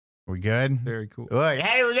We good? Very cool. Look,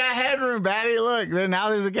 hey, we got headroom, Batty. Look, now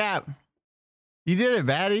there's a gap. You did it,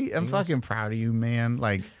 Batty. I'm fucking proud of you, man.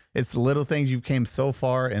 Like, it's the little things you've came so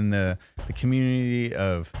far in the community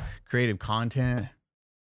of creative content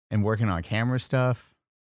and working on camera stuff.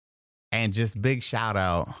 And just big shout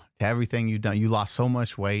out to everything you've done. You lost so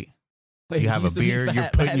much weight. Wait, you have a beard. You're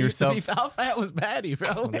putting yourself. How fat was Batty,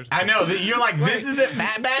 bro? I know that you're like, this isn't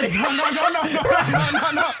fat Batty. No.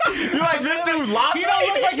 You're like, this dude lost weight.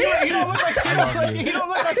 You don't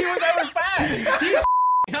look like he was ever fat. He's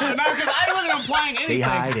because I wasn't implying anything. Say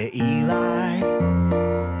hi to Eli.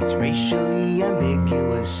 It's racially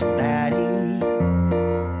ambiguous and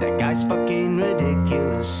Batty. That guy's fucking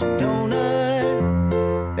ridiculous. Donut.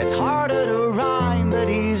 That's harder to rhyme, but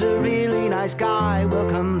he's a really nice guy.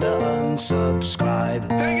 Welcome to Unsubscribe.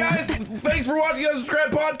 Hey guys, thanks for watching the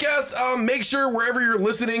Unsubscribe podcast. Make sure wherever you're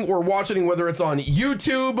listening or watching, whether it's on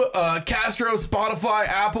YouTube, Castro, Spotify,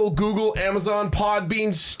 Apple, Google, Amazon,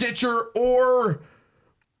 Podbean, Stitcher, or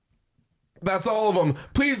that's all of them.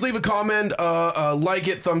 Please leave a comment, like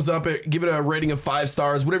it, thumbs up it, give it a rating of 5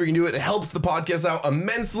 stars, whatever you can do. It helps the podcast out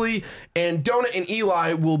immensely. And Donut and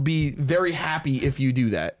Eli will be very happy if you do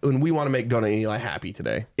that. And we want to make Donut and Eli happy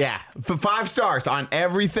today. Yeah, for 5 stars on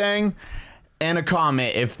everything and a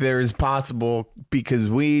comment if there's possible, because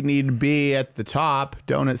we need to be at the top.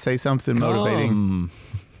 Donut, say something motivating.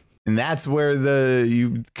 And that's where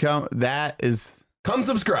Come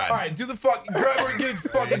subscribe. All right, do the grab or get a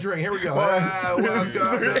fucking drink. Here we go. Welcome to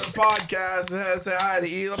the podcast. Say hi to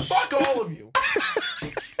Eli. Fuck all of you.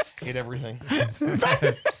 Hate everything. Say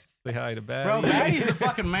hi to Batty. Bro, Batty's the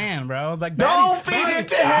fucking man, bro. Like, don't feed it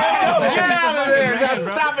to him. Get out of there. Just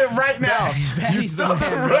stop it right now. You stop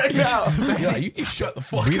it right now. Yeah, you shut the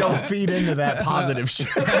fuck up. We don't feed into that positive shit.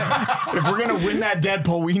 If we're going to win that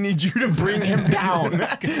Deadpool, we need you to bring him down. No,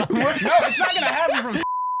 it's not going to happen from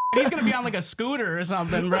he's going to be on like a scooter or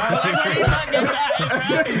something, bro. Like, he's not going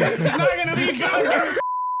to be fucking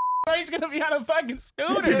he's going to be on a fucking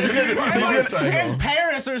scooter. In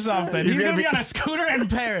Paris or something. He's going to be on a scooter in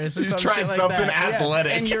Paris or something. He's trying something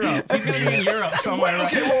athletic. In Europe. He's going to be in Europe somewhere.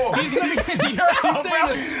 Okay, whoa. He's going to be in Europe. He's saying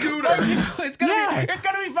a scooter. It's going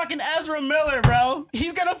to be fucking Ezra Miller, bro.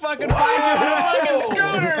 He's going to fucking find you on a fucking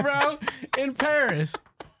scooter, bro, in Paris.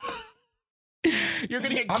 You're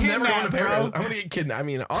gonna get kidnapped. I'm never going to Paris. I'm gonna get kidnapped. I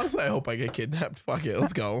mean, honestly, I hope I get kidnapped. Fuck it,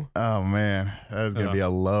 let's go. Oh man, that was gonna be a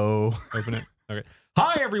low. Open it. Okay.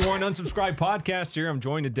 Hi everyone, Unsubscribe podcast here. I'm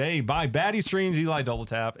joined today by Batty Streams, Eli Double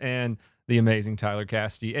Tap, and the amazing Tyler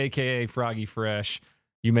Cassidy, aka FroggyFresh.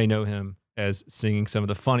 You may know him as singing some of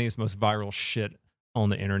the funniest, most viral shit on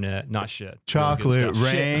the internet. Not shit. Chocolate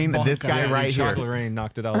Rain. This guy right here. Chocolate Rain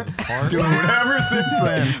knocked it out of the park. Dude, ever since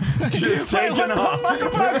then, just taking off. What the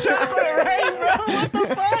fuck about Chocolate Rain, bro? What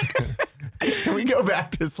the fuck? Can we go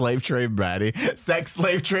back to slave trade Batty? Sex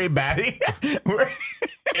slave trade Batty?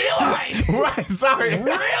 Eli! What? Sorry.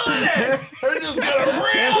 Reel it in! We're just gonna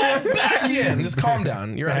reel it back in. Just calm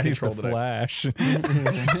down. You're out of control today. Flash. Batty's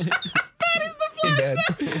the Flash.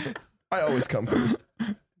 In bed. I always come first.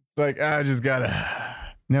 Like, I just gotta.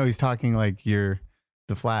 No, he's talking like you're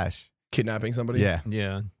the Flash. Kidnapping somebody? Yeah.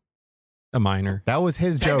 Yeah. A minor. That was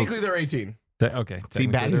his joke. Technically, they're 18. Okay. See,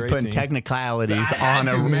 Batty's putting technicalities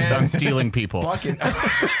on stealing people. Fucking.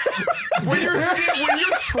 when you're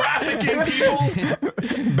trafficking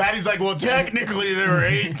people, Batty's like, well, technically they're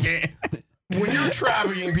 18. When you're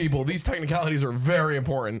trafficking people, these technicalities are very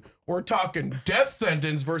important. We're talking death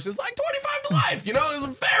sentence versus like 25 to life. You know,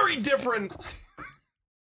 it's very different.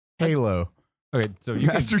 Halo. Okay, so you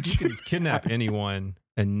can kidnap anyone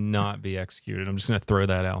and not be executed. I'm just going to throw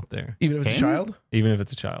that out there. Even if it's a child? Even if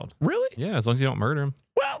it's a child. Really? Yeah, as long as you don't murder him.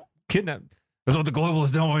 Well, kidnap. That's what the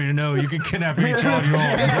globalists don't want you to know. You can kidnap any child you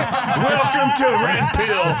want. Welcome to Red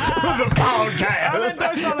Pill, the podcast. That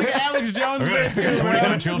does sound like an Alex Jones bit too.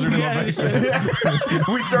 29 children in my basement.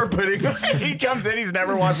 We start putting, he comes in, he's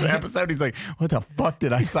never watched an episode. He's like, what the fuck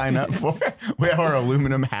did I sign up for? We have our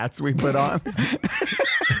aluminum hats we put on.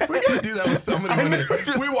 We gotta do that with somebody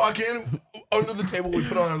when we walk in, under the table, we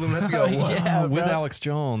put on our aluminum hats and go, wow. Yeah, with Alex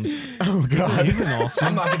Jones. Oh, God. He's an awesome.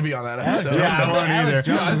 I'm not gonna be on that episode. Yeah, I won't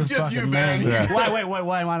either. No, it's just you, man. Yeah.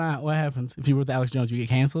 Why not? What happens if you were with Alex Jones? You get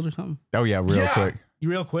canceled or something? Oh, yeah, real quick. You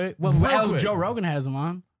real quick? Well, quick. Joe Rogan has him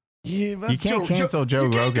on. Yeah, you can't cancel Joe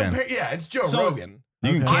Rogan. It's Joe Rogan.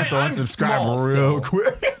 You can cancel and subscribe real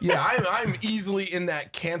quick. Yeah, I'm easily in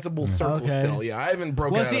that cancelable circle still. Yeah, I haven't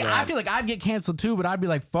broken out of that. I feel like I'd get canceled too, but I'd be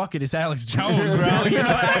like, fuck it, it's Alex Jones, bro. You know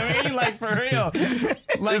what I mean? Like, for real.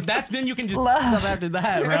 Like, then you can just stuff after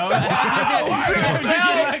that, bro.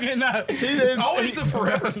 It's always the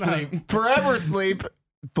forever sleep. Forever sleep.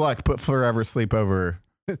 Fluck, put forever sleep over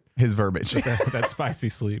his verbiage. that spicy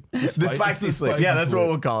sleep. The spicy sleep. Yeah, that's what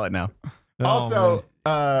we'll call it now. Oh, Also,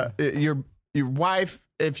 your wife,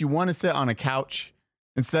 if you want to sit on a couch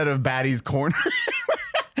instead of Batty's corner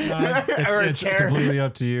or a it's chair, completely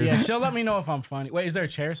up to you. Yeah, she'll let me know if I'm funny. Wait, is there a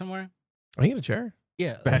chair somewhere? I get a chair.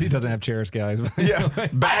 Yeah. Batty doesn't have chairs, guys. yeah,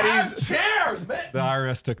 Batty's. Chairs, man. The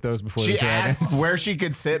IRS took those before She the dragons. asked where she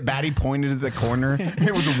could sit. Batty pointed at the corner.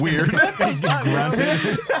 It was weird.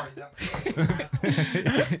 Grunted.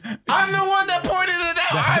 I'm the one that pointed it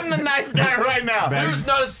out. I'm the nice guy right now. There's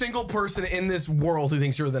not a single person in this world who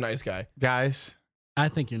thinks you're the nice guy. Guys, I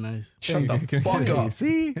think you're nice. Shut the fuck up.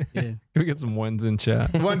 see? Yeah. Can we get some ones in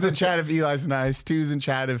chat? One's in chat if Eli's nice. Two's in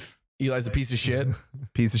chat if Eli's a piece of shit.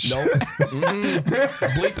 piece of shit. Nope.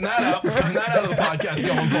 Bleeping that out. Cutting that out of the podcast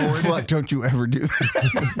going forward. Fuck, don't you ever do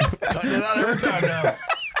that. Cutting it out every time now.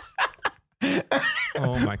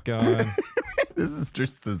 Oh my god. This is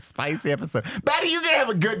just a spicy episode. Batty, you're going to have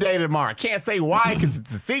a good day tomorrow. I can't say why because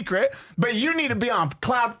it's a secret, but you need to be on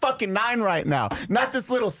cloud fucking 9 right now. Not this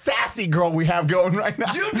little sassy girl we have going right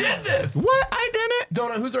now. You did this. What? I didn't.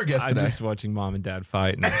 Donut, who's our guest I'm today? just watching mom and dad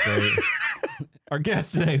fight, and it's great. Our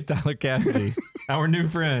guest today is Tyler Cassidy, our new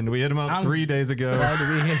friend. We hit him up 3 days ago. Glad to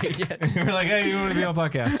be here. Yes. We're like, hey, you want to be on a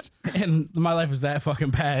podcast? And my life is that fucking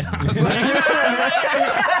bad. I was like,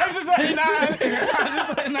 I was just like, nah. I was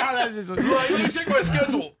just like, nah, that's just. Like, let me check my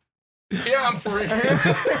schedule. Yeah, I'm free.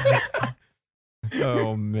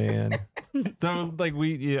 Oh man. So like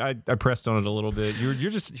I pressed on it a little bit. You're a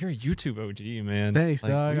YouTube OG, man. Thanks,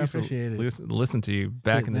 like, dog. we I used to appreciate it. Listen to you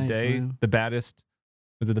back in the Thanks, day. man. The Baddest.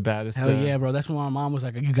 Was it the Baddest? Hell yeah, bro. That's when my mom was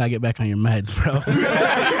like, you gotta get back on your meds, bro.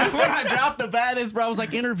 When I dropped the Baddest, bro, I was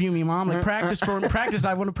like, interview me, mom. Like, practice.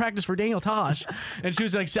 I want to practice for Daniel Tosh. And she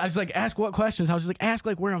was like, I was like, ask what questions? I was just like, ask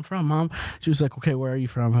like where I'm from, mom. She was like, okay, where are you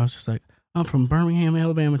from? I was just like, I'm from Birmingham,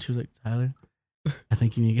 Alabama. She was like, Tyler, I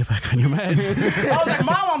think you need to get back on your meds. I was like,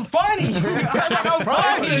 Mom, I'm funny. I was like, I'm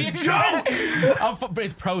funny. It's a joke.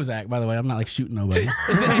 It's Prozac, by the way. I'm not like shooting nobody.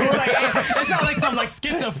 It's not like some like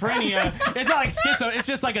schizophrenia. It's not like schizo. It's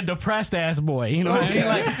just like a depressed ass boy. You know what I mean?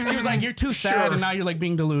 Like she was like, you're too sad, Sure. and now you're like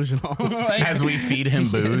being delusional. Like, As we feed him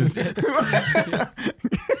booze.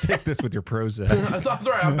 Take this with your Prozac. I'm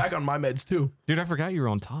sorry, I'm back on my meds too. Dude, I forgot you were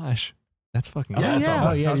on Tosh. That's fucking Yeah, awesome.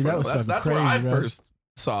 Oh, yeah, dude, that was that's fucking where I crazy, bro. first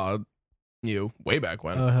saw you way back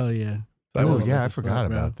when. oh hell yeah. That Oh, was- yeah, I forgot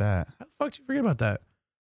about that. How the fuck did you forget about that?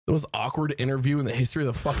 The most awkward interview in the history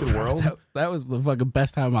of the fucking world. That was the fucking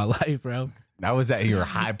best time of my life, bro. That was at your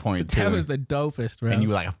high point, too. That was the dopest, bro. And you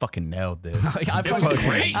were like, I fucking nailed this. Like, I was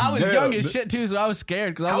great. was Yeah. young as shit too, so I was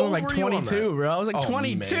scared because I How was like old were you on 22, that? bro. I was like Oh,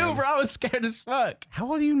 22, man. bro. I was scared as fuck. How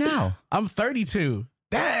old are you now? I'm 32.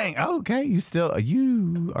 Dang. Okay.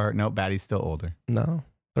 You are, no, Batty's still older. No,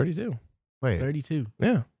 32. Wait, 32.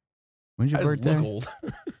 Yeah. when's I your just birthday? look old.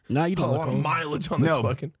 No, you A don't look lot of old. mileage on this No,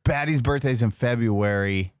 fucking. Batty's birthday's in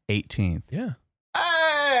February 18th. Yeah.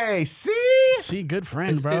 Hey, see? See, good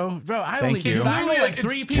friend, It's- bro. Bro, I Thank only you. get It's literally like it's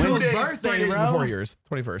 3 2 people's days, birthday, 3 days bro. before yours.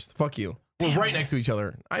 21st. Fuck you. We're right next to each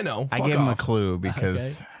other. I know. I Fuck gave him a off. clue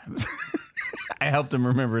because I helped him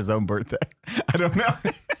remember his own birthday. I don't know.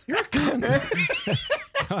 You're a cunt.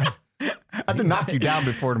 God. I have to knock you down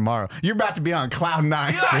before tomorrow. You're about to be on cloud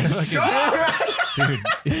 9. Shut up. Dude,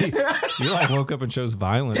 you like woke up and chose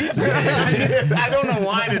violence today. I don't know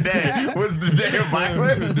why today was the day of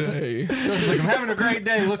violence. Today. It's like, I'm having a great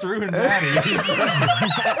day. Let's ruin Batty.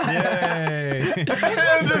 Yay.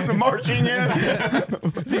 Just marching in.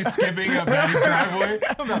 Is he skipping up Batty's driveway?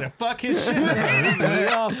 I'm about to fuck his shit up. This is gonna be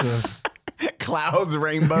awesome. Clouds,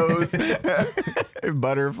 rainbows, I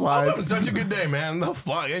butterflies. was having such a good day, man. The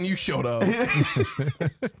fuck, and you showed up.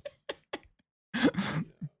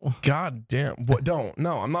 God damn! What? Don't.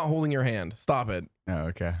 No, I'm not holding your hand. Stop it. Oh,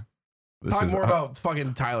 okay. This Talk is- more about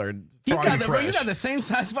fucking Tyler. and He's got the, bro, you FroggyFresh. got the same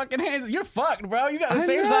size fucking hands. You're fucked, bro. You got the I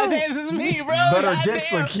same know. size hands as me, bro. But our God dicks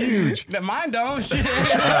damn. look huge. Mine don't. Shit.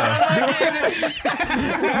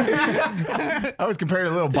 I was comparing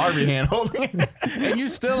a little Barbie hand holding it. And you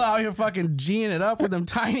still out here fucking G'ing it up with them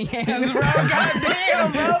tiny hands, bro. God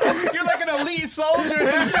damn, bro. You're like an elite soldier.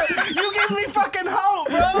 You give me fucking hope,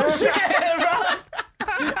 bro. Shit, bro.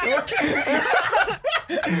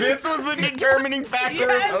 This was the determining factor.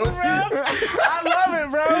 Yes, of bro. I love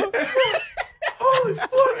it, bro. Holy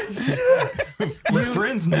fucking shit! We're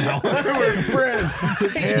friends now. We're friends.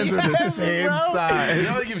 His hands are the Yes, same bro. You size.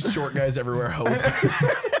 know, they give short guys everywhere hope.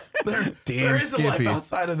 there Damn is a life Skippy.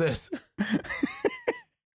 outside of this.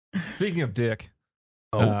 Speaking of dick.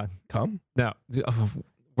 Come. Now,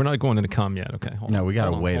 we're not going into cum yet. Okay. Hold No, on, we got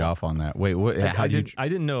to hold on, wait hold on. off on that. Wait, what? How I did did. I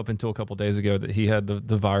didn't know up until a couple days ago that he had the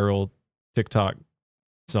viral TikTok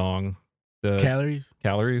song The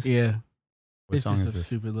Calories? Yeah. What It's song just is a this?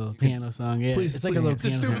 stupid little piano song. Yeah. Please, it's like a little it's a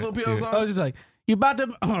piano stupid song. little piano song. I was just like, you about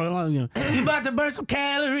to burn some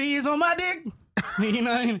calories on my dick. You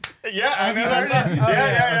know what I mean? Yeah, I know that that. song. Oh,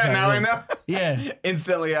 Yeah. okay, Now I good. know. Yeah.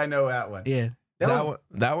 Instantly, I know that one. Yeah.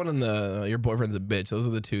 That one and the your boyfriend's a bitch. Those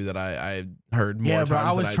are the two that I heard more Yeah, times bro. I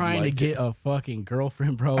than was I'd trying to like get a fucking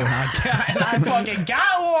girlfriend, bro, and I fucking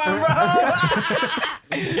got one,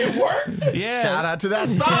 bro. It worked. Yeah. Shout out to that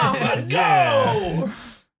song. Let's go.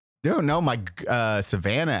 Dude, no, my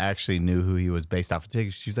Savannah actually knew who he was based off of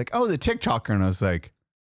TikTok. She's like, oh, the TikToker. And I was like,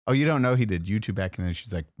 oh, you don't know he did YouTube back in the day?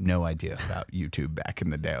 She's like, no idea about YouTube back in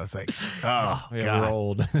the day. I was like, oh, Yeah, God. we're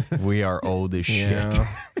old. We are old as shit. Yeah.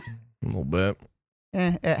 A little bit.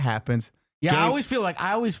 It happens. Yeah, I Game- always feel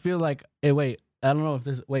like, hey, wait, I don't know if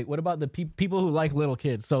this, what about the people who like little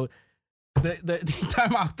kids? So the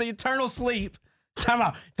time out, the eternal sleep. Time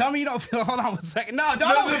out. Tell me you don't feel. Hold on 1 second. No,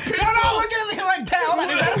 don't look at me like that. Hold on.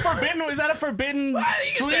 Is that a forbidden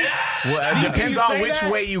sleep? Well, it depends you on say which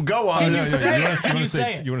that? way you go on Can this. you say you it? want Can you to say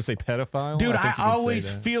say it? you want to say pedophile? Dude, I think you can say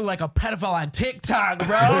always that. feel like a pedophile on TikTok,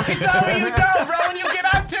 bro. It's all you know, bro. When you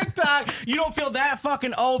get on TikTok, you don't feel that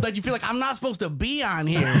fucking old that you feel like I'm not supposed to be on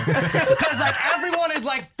here. Because like everyone is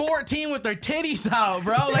like 14 with their titties out,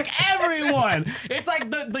 bro. Like everyone. It's like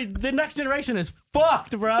the next generation is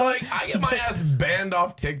fucked, bro. Like I get my ass banned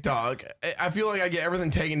off TikTok. I feel like I get everything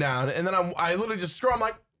taken down, and then I literally just scroll. I'm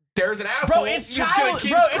like, there's an asshole. Bro, it's He's just gonna child,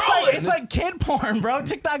 keep bro. scrolling. It's like kid porn, bro.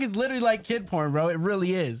 TikTok is literally like kid porn, bro. It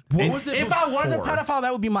really is. What was it If I was a before? pedophile,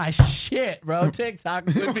 that would be my shit, bro. TikTok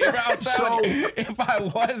would be, bro. I'm telling you. If I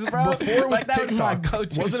was, bro, Before it was like, that would be my TikTok,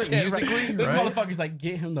 go-to wasn't it shit, bro. Musical.ly, This right? motherfucker's like,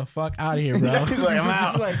 get him the fuck out of here, bro. He's like, I'm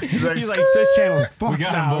out. He's like, this channel's fucked got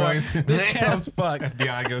him, now, bro. boys. This channel's fucked.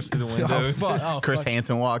 FBI goes through the Oh, windows. fuck. Oh, Chris fuck.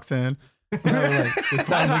 Hansen walks in. We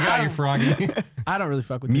got you, Froggy. I don't really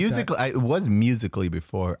fuck with Musically, it was Musically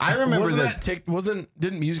before. I remember wasn't this. that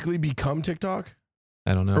didn't Musical.ly become TikTok,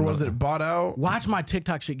 I don't know. or was it bought out? Watch my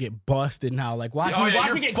TikTok shit get busted now. Like, watch Oh, me, yeah, watch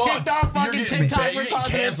you're me get fucked. kicked off You're fucking getting TikTok banned. You're for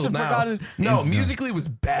getting canceled now. No, Instant. Musical.ly was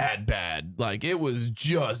bad. Like it was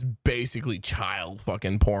just basically child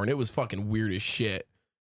fucking porn. It was fucking weird as shit.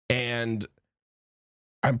 And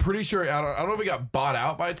I'm pretty sure I don't know if it got bought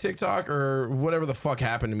out by TikTok or whatever the fuck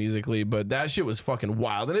happened to Musical.ly, but that shit was fucking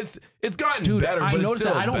wild. And it's gotten Dude, better, I but it's noticed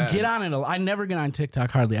still that I don't bad. get on it. I never get on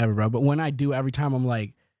TikTok hardly ever, bro. But when I do, every time I'm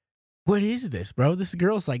like, what is this, bro? This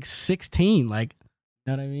girl's like 16. Like,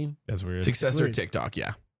 you know what I mean? That's weird. Successor weird. TikTok,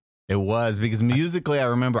 yeah. It was because Musically, I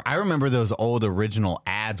remember those old original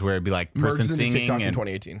ads where it'd be like Merged person into singing TikTok in and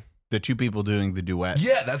 2018. the two people doing the duets.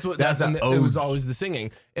 Yeah, that's what That's and the it was OG. always the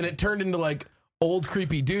singing. And it turned into like old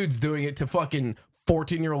creepy dudes doing it to fucking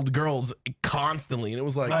 14-year-old girls constantly. And it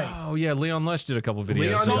was like, Oh yeah, Leon Lush did a couple videos.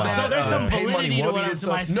 Leon about did that. So there's some Pay validity Money to Wubby what did I'm to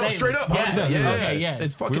my some- No, straight up. statements. 100%. Yeah, Yeah. okay, yeah.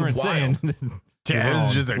 It's we fucking weren't wild. saying. Yeah,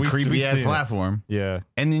 it's just a We creepy ass seen it. platform. Yeah.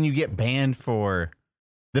 And then you get banned for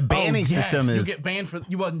the banning system you is get banned for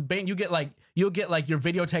you wasn't banned. You'll get like your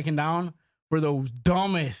video taken down for the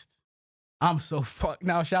dumbest. I'm so fucked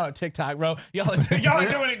now. Shout out TikTok, bro. Y'all are doing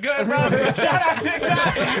it good, bro. Shout out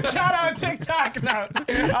TikTok. Shout out TikTok. No,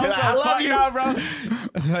 I'm so I love fucked you. now, bro.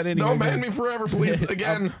 So anyways, Don't ban me forever, please.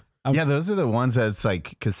 Again. yeah, those are the ones that's like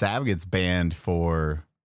because Sav gets banned for.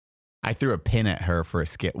 I threw a pin at her for a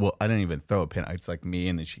skit. Well, I didn't even throw a pin. It's like me,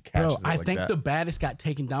 and then she catches Bro, it I like think that. the Baddest got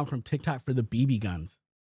taken down from TikTok for the BB guns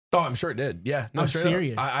Oh, I'm sure it did. Yeah. No, I'm straight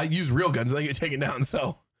serious. up. I use real guns and they get taken down.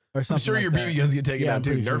 So or something. I'm sure like your that. BB guns get taken Yeah, down I'm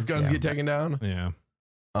too. pretty Nerf sure. guns Yeah. get taken down. Yeah.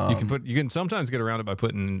 Um, You can sometimes get around it by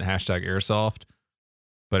putting hashtag airsoft,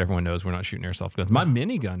 but everyone knows we're not shooting airsoft guns. My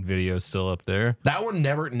minigun video is still up there. that one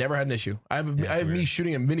never had an issue. I have it's me weird.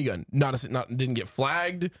 shooting a minigun. Didn't get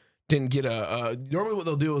flagged. Didn't get normally what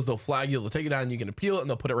they'll do is they'll flag you, they'll take it down, you can appeal it, and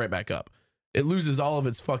they'll put it right back up. It loses all of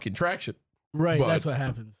its fucking traction. Right, But- that's what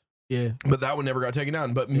happens. Yeah. But that one never got taken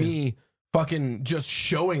down. But me fucking just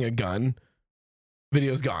showing a gun,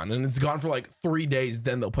 video's gone. And it's gone for like 3 days,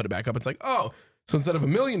 then they'll put it back up. It's like, oh, so instead of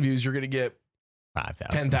 1 million views, you're gonna get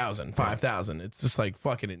 5,000. 10,000, 5,000. It's just like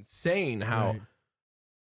fucking insane how Right.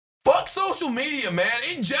 fuck social media, man.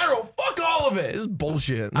 In general, fuck all of it. It's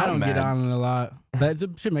bullshit. I I'm don't mad. get on it a lot. That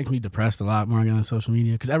shit makes me depressed a lot more on social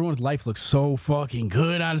media because everyone's life looks so fucking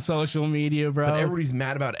good on social media, bro. But everybody's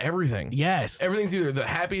mad about everything. Yes. Everything's either the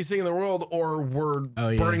happiest thing in the world or we're Oh,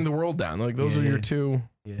 yeah. burning the world down. Like those Yeah, are your yeah. two.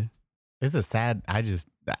 Yeah. It's a sad.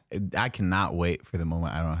 I cannot wait for the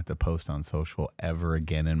moment I don't have to post on social ever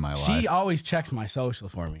again in my She life. always checks my social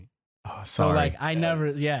for me. Oh, So sorry. like I never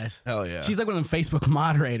yes. Hell yeah. She's like one of them Facebook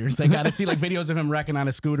moderators. They got to see like videos of him wrecking on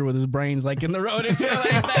a scooter with his brains like in the road and shit like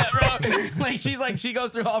that, bro. Like she goes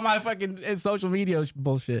through all my fucking social media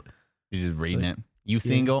bullshit. You're just reading it. You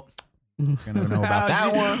single? Gonna know about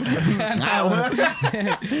that one.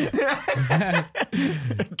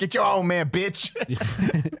 Get your own man, bitch.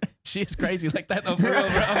 She is crazy like that though, for real,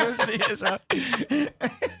 bro. She is, bro.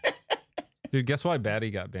 Dude, guess why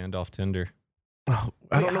Batty got banned off Tinder? Oh,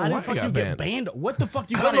 I don't know How why the fuck I you got get banned. What the fuck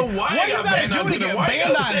do you I gotta don't know why what I do you got gotta banned do on to Tinder. get Why you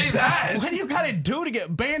banned gotta on say that? What do you gotta do to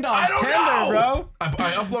get banned on I don't Tinder, know, bro?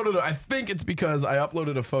 I uploaded. I think it's because I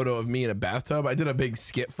uploaded a photo of me in a bathtub. I did a big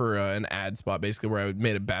skit for an ad spot, basically, where I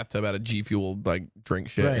made a bathtub out of G Fuel like drink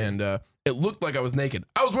shit, Right. and it looked like I was naked.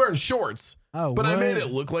 I was wearing shorts, Oh, but I made what?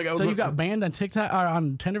 it look like I was. So you got banned on TikTok or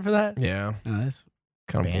on Tinder for that? yeah, No, that's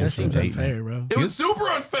kind of Banned. that seems Dating. unfair, bro. It was super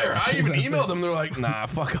unfair. I even emailed them. They're like, "Nah,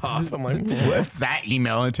 fuck off." I'm like, What's that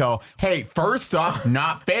email until? Hey, first off,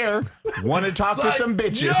 not fair. Want to talk It's to like, some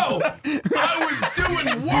bitches? Yo, I was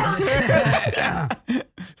doing work.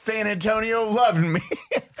 San Antonio loved me.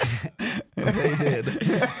 They did.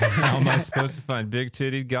 How am I supposed to find big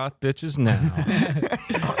titty goth bitches now?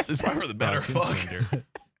 Honestly, it's probably for the better. Fucking Fuck.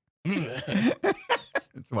 Tinder.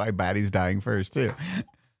 That's why Batty's dying first too.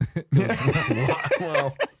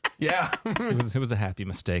 Well, yeah. It was a happy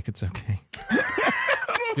mistake. It's okay. I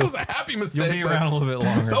don't know if it was a happy mistake. You'll be but around a little bit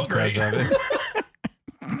longer. felt because great. of it.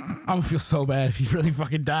 I'm gonna feel so bad if he really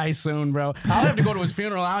fucking dies soon, bro. I'll have to go to his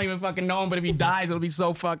funeral. I don't even fucking know him, but if he dies, it'll be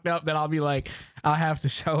so fucked up that I'll be like, I'll have to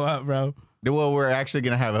show up, bro. Well, we're actually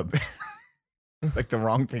gonna have a like the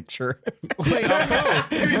wrong picture. Wait,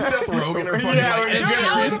 Maybe Seth Rogen or fucking Yeah, like we're Ed just- Dude,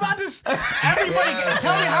 I was Sheeran. about to. Everybody,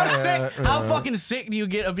 tell me how fucking sick do you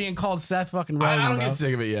get of being called Seth fucking Rogen? I don't bro? get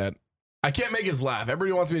sick of it yet. I can't make his laugh.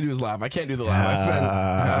 Everybody wants me to do his laugh. I can't do the laugh.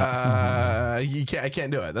 I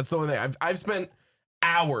can't do it. That's the only thing. I've spent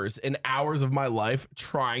hours and hours of my life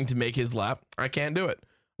trying to make his laugh. I can't do it.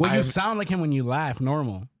 Well, you I've- sound like him when you laugh,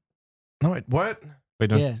 normal. No, wait, what? Wait,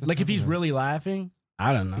 don't- Yeah, like if he's really laughing,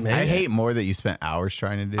 I don't know. Man. I hate more that you spent hours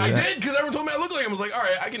trying to do I that. did because everyone told me I look like him. I was like, all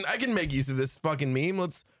right, I can make use of this fucking meme.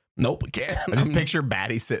 Let's. Nope, I can't. I just I'm picture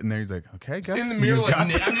Batty sitting there. He's like, okay, go. in the mirror You like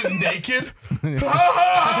got I'm just naked.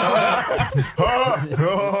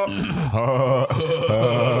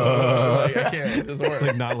 Like, I can't. It doesn't It's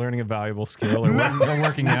like work. not learning a valuable skill or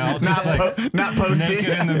working out. not, Just like not posting. naked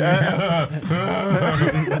in the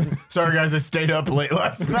mirror. Sorry, guys, I stayed up late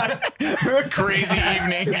last night. Crazy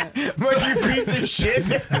evening. Like, you piece of shit.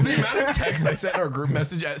 The amount of texts I sent in our group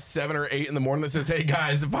message at 7 or 8 in the morning that says, "Hey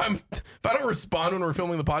guys, if I don't respond when we're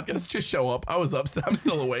filming the podcast, just show up. I was up. I'm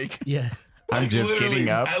still awake." Yeah. I'm just literally getting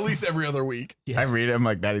up. at least every other week. I read it. I'm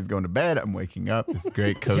like, Batty's going to bed. I'm waking up. This is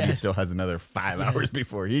great. Cody Yes. still has another 5 hours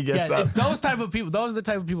before he gets Yeah, up. it's those type of people. Those are the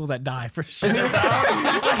type of people that die for sure. Like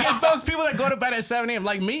it's those people that go to bed at 7 a.m.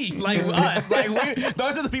 like me, like us. Like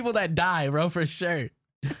those are the people that die, bro, for sure.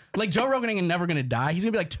 Like Joe Rogan ain't never gonna die. He's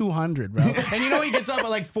gonna be like 200, bro. And you know he gets up at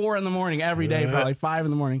like 4 in the morning every day, probably 5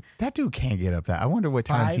 in the morning. That dude can't get up that. I wonder what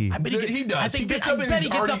time 5. he. I bet he, He does. I think He gets I up and bet he's he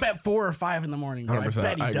gets already- up at 4 or 5 in the morning. Bro. 100%. I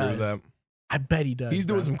bet he I agree does. with that. I bet he does. He's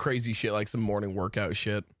doing bro. some crazy shit, like some morning workout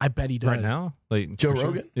shit. I bet he does. Right now, like Joe for sure.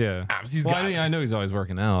 Rogan? Yeah. He's Well, got I mean, I know he's always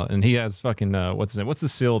working out, and he has fucking what's his name? What's the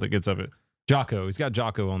seal that gets up at Jocko? He's got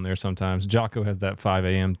Jocko on there sometimes. Jocko has that 5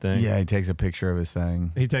 a.m. thing. Yeah, he takes a picture of his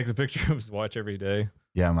thing. He takes a picture of his watch every day.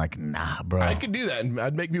 Yeah, I'm like, nah, bro. I could do that, and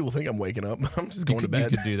I'd make people think I'm waking up. I'm just going to You bed.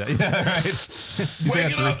 could do that. Yeah, right.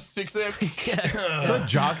 Waking up 6 a.m. So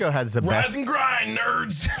Jocko has the Rise best. and grind,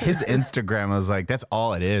 nerds. His Instagram was like, that's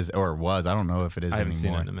all it is, or it was. I don't know if it is I haven't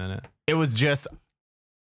anymore. seen it in a minute. It was just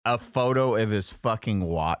a photo of his fucking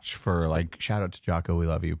watch for like, shout out to Jocko, we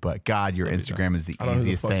love you. But God, your Instagram is the I don't know who the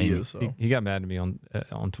easiest fuck thing. he is. So. He got mad at me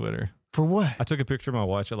on Twitter. For what? I took a picture of my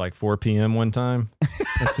watch at like 4 p.m. one time.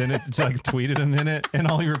 I sent it to like tweeted him in it, and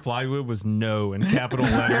all he replied with was "no" in capital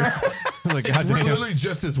letters. Like, It's goddamn. literally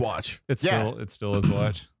just his watch. It's Yeah. still his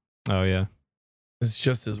watch. Oh yeah. It's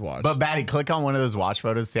just his watch. But Batty, click on one of those watch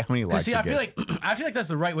photos, see how many likes See, it I feel gets. like that's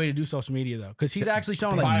the right way to do social media though, because he's actually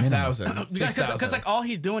showing like 5,000, because 6,000. like all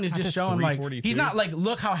he's doing is just That's showing like 342. he's not like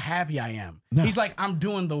look how happy I am. No. He's like I'm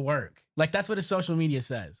doing the work. Like that's what his social media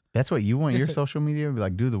says. That's what you want Just your a- social media to be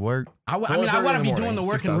like, do the work. I mean, 4:30 I want to in be the doing the morning,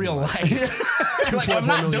 work in 6,000 real likes. life. Like I'm 2.4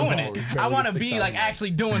 not million doing it. followers, I barely want to get be 6,000 like likes. actually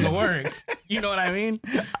doing the work. You know what I mean?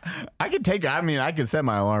 I could take, I mean, I could set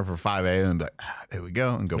my alarm for 5 a.m. and be like, there we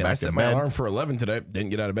go, and go Man, I back to set bed. my alarm for 11 today. Didn't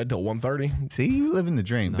get out of bed till 1:30. See, you live in the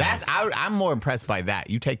dream. Nice. I'm more impressed by that.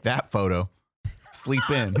 You take that photo, sleep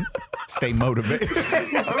in, stay motivated.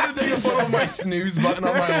 I'm gonna take a photo of my snooze button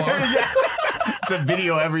on my alarm. It's a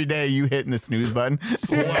video every day you hitting the snooze button.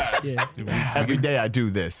 Swag. Yeah. Every day I do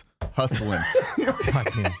this, hustling.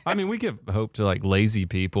 Goddamn. I mean, we give hope to like lazy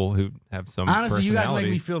people who have some Honestly, you guys make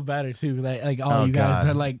personality. me feel better too. Like all Oh, you guys God.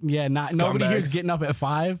 are like, yeah, not nobody here's Scumbags. getting up at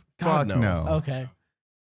 5. God, Fuck no. no. Okay.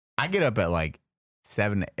 I get up at like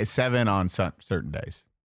 7 on certain days.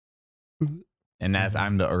 And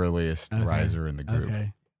I'm the earliest Okay. riser in the group.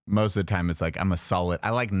 Okay. Most of the time it's like I'm a solid. I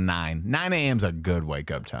like 9. 9 a.m.'s a good wake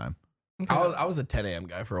up time. I was a 10 a.m.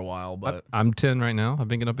 guy for a while, but I'm 10 right now. I've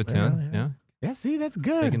been getting up at 10. Really? Yeah. Yeah, see, that's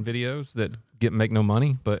good. Making videos that make no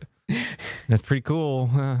money, but that's pretty cool.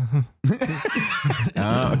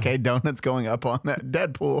 Okay, donuts going up on that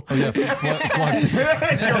Deadpool. Oh yeah,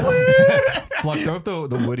 Fluck, throw up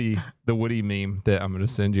the Woody meme that I'm gonna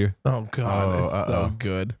send you. oh god, it's so uh-oh.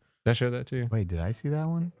 good. Did I show that to you? Wait, did I see that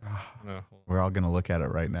one? No. We're all gonna look at it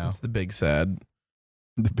right now. It's the big sad.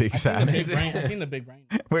 The big I've sad. seen the big brain.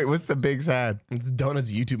 Wait, what's the big sad? It's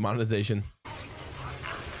Donuts YouTube monetization.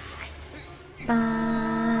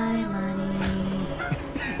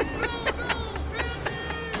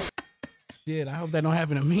 Shit, I hope that don't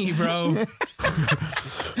happen to me, bro.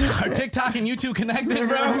 Are TikTok and YouTube connected,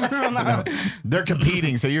 bro? They're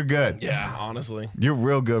competing, so you're good. Yeah, honestly. You're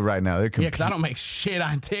real good right now. They're Yeah, competing. because I don't make shit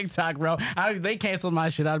on TikTok, bro. They canceled my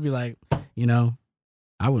shit. I'd be like, you know,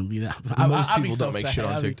 I wouldn't be that. Most I'd be people so don't make sad. shit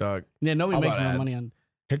on I'd be- TikTok. Yeah, nobody How makes about no ads? money on.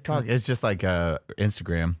 TikTok is just like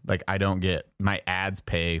Instagram. Like I don't get my ads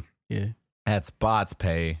pay. Yeah. Ad spots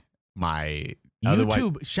pay my otherwise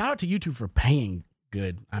YouTube. Shout out to YouTube for paying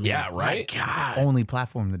good. I mean, Yeah, right? my God. only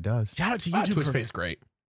platform that does. Shout out to YouTube Twitch for. pays great.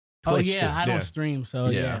 Oh Twitch, yeah, too. I don't Yeah. stream, so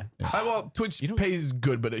yeah. Well, Twitch pays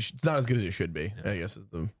good, but it's not as good as it should be. I guess is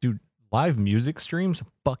the Live music streams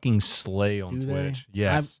fucking slay on Do they? Twitch.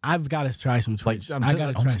 Yes. I've got to try some Like, Twitch. I'm I telling- got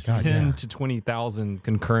to try my some. God, 10 yeah. to 20,000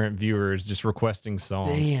 concurrent viewers just requesting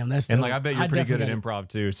songs. Damn, that's And dope. like I bet you're pretty good at definitely improv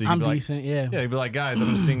too. So you I'm could be like, decent. Yeah. yeah, you'd be like, guys, I'm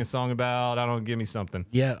gonna sing a song about I don't give me something.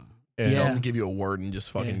 Yeah. And tell them Yeah. to give you a word and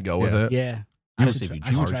just fucking Yeah. go with Yeah. it. Yeah. You I know, should, if try, you I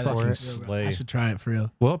should charge try for that it, shit real, slay. bro. I should try it for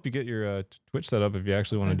real. We'll help you get your Twitch set up if you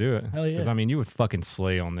actually want to do it. Hell yeah. Because I mean, you would fucking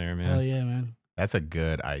slay on there, man. Hell yeah, man. That's a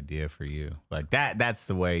good idea for you. Like that's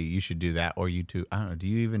the way you should do that or YouTube. I don't know. Do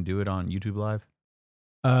you even do it on YouTube Live?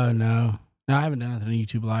 No, I haven't done anything on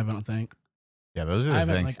YouTube Live. I don't think. Yeah, those are I the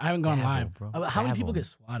haven't things. I haven't gone Dabble, live. bro. How many people Dabble. get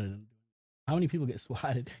swatted? How many people get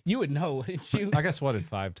swatted? You would know, wouldn't you? I got swatted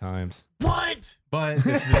 5 times, What? but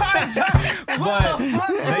this is, What the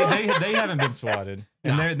fuck? they haven't been swatted,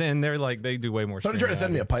 and they're like they do way more. Somebody tried to streaming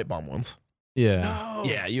send me than a pipe bomb once. Yeah. No.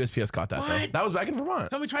 Yeah, USPS caught that though. What? That was back in Vermont.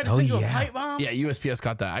 Somebody tried to Oh, send you a yeah. pipe bomb. Yeah, USPS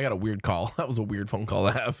caught that. I got a weird call. That was a weird phone call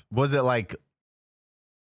to have. Was it like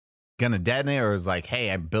gonna detonate or was like, hey,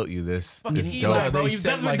 I built you this? Fucking This Eli, dope. bro. They You've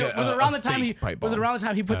sent definitely like was a- it around a the time fake pipe was it bomb. around the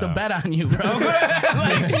time he put the bet on you, bro?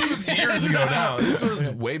 Like, This was years ago now. This was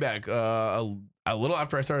way back. A little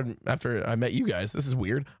after I met you guys. This is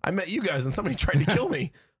weird. I met you guys and somebody tried to kill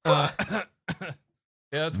me.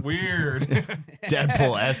 Yeah, that's weird.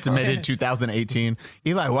 Deadpool estimated 2018.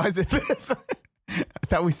 Eli, why is it this? I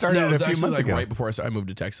thought we started No, it it was a few actually months like ago. right before I moved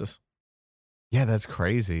to Texas. Yeah, that's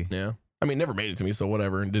crazy. Yeah. I mean, never made it to me, so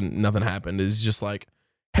whatever. And nothing happened. It's just like,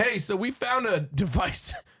 hey, so we found a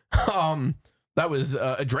device that was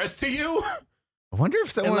addressed to you. I wonder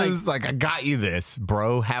if someone like- was like, I got you this,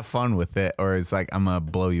 bro. Have fun with it. Or it's like, I'm going to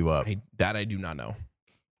blow you up. That I do not know.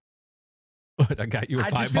 But I got you a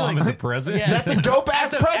I just pipe feel bomb like- as a present. Yeah. That's a dope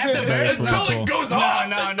ass At the present. very- That's pretty Until cool. it goes No, off,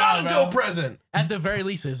 no, it's no, not a bro. dope present. At the very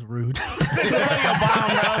least, it's rude. It's literally a bomb,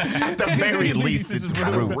 bro. At the very least, it's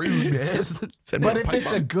Kind of rude. rude, man. Send me But a if pipe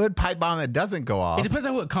it's a bomb. good pipe bomb that doesn't go off, It depends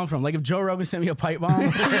on who it comes from. Like if Joe Rogan sent me a pipe bomb,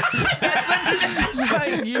 like,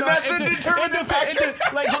 you know, That's the it determining factor.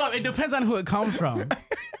 like hold up, it depends on who it comes from.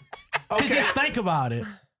 Cause just think about it.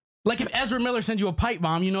 Like if Ezra Miller sends you a pipe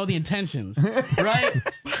bomb, you know the intentions, right?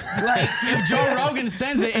 Like if Joe Rogan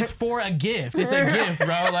sends it, it's for a gift. It's a gift,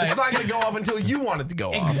 bro. Like It's not going to go off until you want it to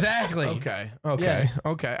go off. exactly. Okay. Yeah.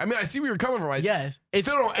 Okay. I mean, I see where you're coming from. I Yes.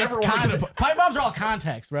 still don't ever it's want to get context. Pipe bombs are all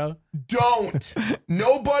context, bro. Don't.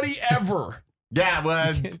 Nobody ever. yeah,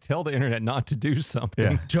 well, Can't tell the internet not to do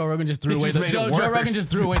something. Yeah. Rogan just threw He away just the made it Joe worse. Rogan just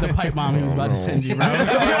threw away the pipe bomb he was about to send you, bro. Joe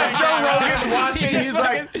Rogan's watching. He He's just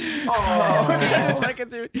like,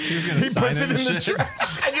 oh. He was gonna He sign puts it in the shit.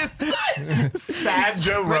 trash. I just sad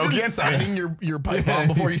Joe Imagine Rogan. signing your pipe bomb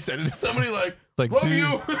before you send it to somebody like, It's like love too,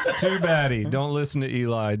 you. too baddie. Don't listen to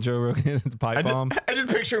Eli. Joe Rogan's pipe bomb. I just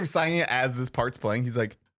picture him signing it as this part's playing. He's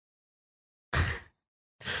like,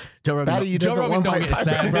 Joe Rogan, Batty, you Joe doesn't Rogan want don't my get pipe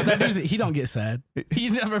sad, bomb. bro. That dude's, he don't get sad.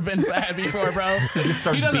 He's never been sad before, bro. he just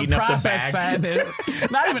starts He doesn't beating up the process bag.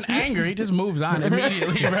 sadness. Not even anger. He just moves on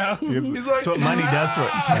immediately, bro. He's like, That's what money does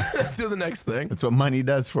for to the next thing. That's what money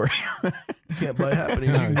does for you. You can't buy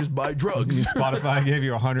happenings. You can just buy drugs. Spotify gave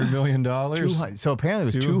you $100 million. So apparently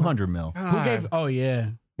it was 200 mil. Who gave? Oh yeah.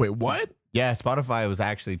 Wait, what? Yeah, Spotify was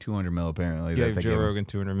actually 200 mil apparently. Gave that they Joe gave him. Rogan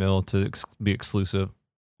 $200 million to be exclusive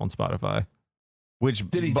on Spotify. Which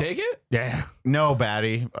Did he take it? Yeah. No,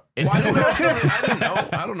 Batty. Well, I didn't know. I didn't know.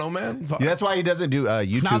 I don't know, man. Yeah, that's why he doesn't do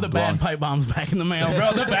YouTube. Now the bad blog. pipe bomb's back in the mail,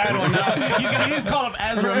 bro. The bad one. No, he just called up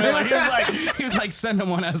Ezra Miller. He was like, send him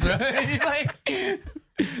one, Ezra. He's like,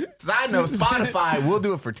 Side note, Spotify, we'll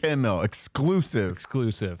do it for 10 mil. Exclusive.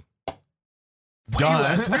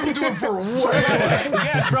 Done. We will do it for way.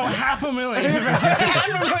 yes, bro, $500,000. Bro.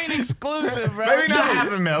 $500,000 exclusive, bro. Maybe not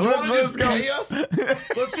half a mil. Let's go. Pay us?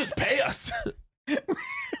 Let's just pay us.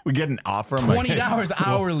 We get an offer. I'm like, $20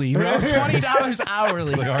 hourly, bro. $20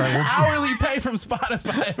 hourly. Like, all right, we'll- hourly pay from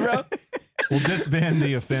Spotify, bro. We'll disband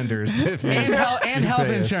the offenders. If you, And health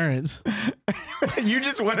pay us. insurance. you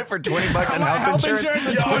just won it for $20 in Health health insurance. insurance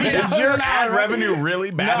is $20 Is your an ad hour. revenue really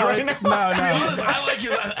bad No, right it's, now? no, To be no. honest, I like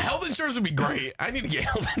his health insurance would be great. I need to get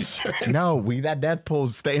health insurance. No, that death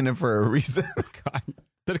pool's staying in for a reason. God.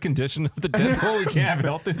 Is that a condition of the Deadpool? We can't have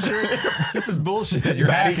health insurance? This is bullshit. You're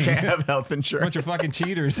Batty hacking. can't have health Bunch insurance. of fucking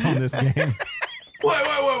cheaters on this game.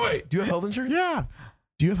 Wait. Do you have health insurance? Yeah.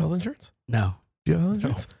 Do you have health insurance? No. Do you have health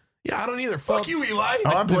insurance? Yeah, I don't either. Fuck you, Eli. Oh,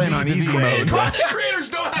 I'm playing on easy mode. Content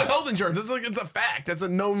creators don't have health insurance. It's a fact. That's a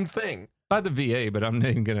known thing. By the VA, but I'm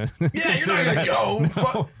not even gonna. Yeah, you're not gonna go.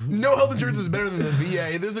 Fuck. No health insurance is better than the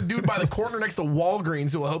VA. There's a dude by the corner next to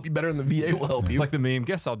Walgreens who will help you better than the VA will help you. It's like the meme.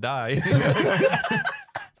 Guess I'll die.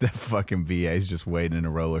 That fucking VA is just waiting in a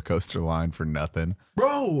roller coaster line for nothing.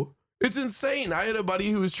 Bro, it's insane. I had a buddy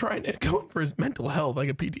who was trying to go in for his mental health, like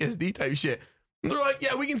a PTSD type shit. And they're like,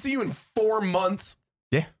 yeah, we can see you in 4 months.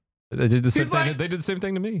 Yeah. They did the same He's thing. like- They did the same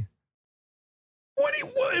thing to me. What?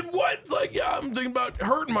 It's like, yeah, I'm thinking about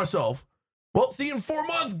hurting myself. Well, see you in 4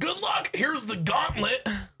 months. Good luck. Here's the gauntlet.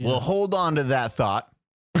 Well, hold on to that thought.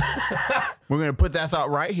 We're going to put that thought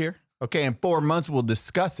right here. Okay, in 4 months, we'll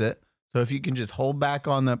discuss it. So if you can just hold back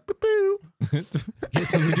on the boo-boo.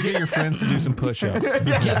 Get your friends to do some push-ups.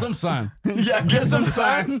 Get some sun. Yeah, get some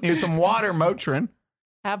sun. Here's some water, Motrin.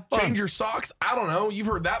 Have fun. Change your socks. I don't know. You've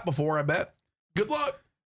heard that before, I bet. Good luck.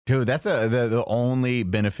 Dude, that's the only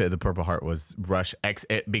benefit of the Purple Heart was Rush X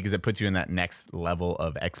because it puts you in that next level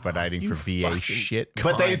of expediting You for VA fucking shit. cunt.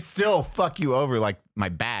 But they still fuck you over like my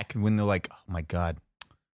back when they're like, oh my God,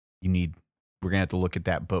 we're gonna have to look at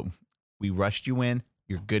that. But we rushed you in.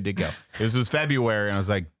 You're good to go. This was February, and I was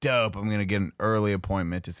like, dope. I'm gonna get an early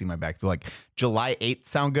appointment to see my back. They're like, July 8th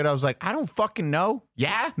sound good? I was like, I don't fucking know.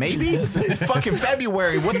 Yeah, maybe. It's fucking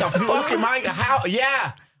February. What the fuck am I? How?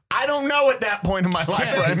 Yeah. I don't know at that point in my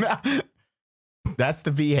life right now. That's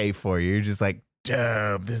the VA for you. You're just like,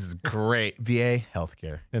 dope, this is great. VA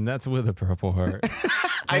healthcare. And that's with a Purple Heart.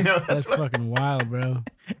 I know That's what, fucking wild, bro.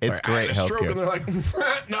 it's I had great a stroke, and healthcare. they're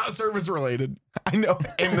like, not service related. I know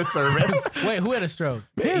in the service. Wait, who had a stroke?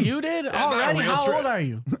 Me. You did? not a Already? real How stroke. old are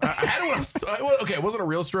you? I had it okay, it wasn't a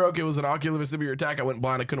real stroke. It was an ocular vestibular attack. I went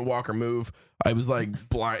blind. I couldn't walk or move. I was like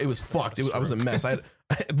blind. It was fucked. I was a mess. I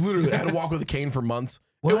literally had to walk with a cane for months.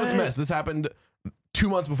 It was a What? mess. This happened 2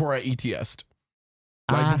 months before I ETS'd.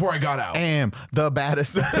 Like before I got out. Am the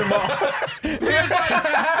baddest of them all. He's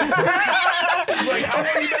like, how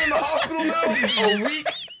long you been in the hospital now? A week.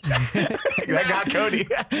 That got Cody.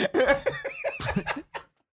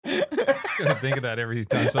 Gotta think of that every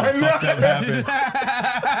time something fucked up happens.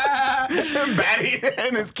 Batty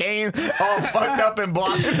and his cane all fucked up and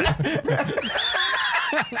blind.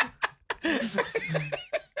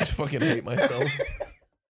 I just fucking hate myself.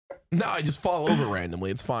 No, I just fall over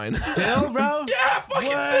randomly. It's fine. Still, bro? Yeah, fucking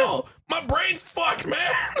What? still. My brain's fucked,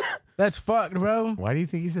 man. That's fucked, bro. Why do you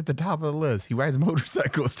think he's at the top of the list? He rides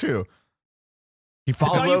motorcycles too. He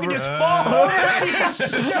falls So you over. can just fall over and you just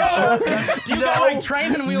show. Do you got like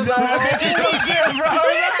training wheels on that bitch or some shit, bro?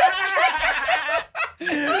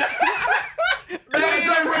 Guys,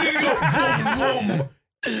 I'm ready to go. Boom, boom.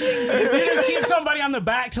 You just keep somebody on the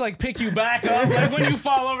back to like pick you back up. Like when you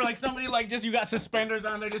fall over, like somebody like just you got suspenders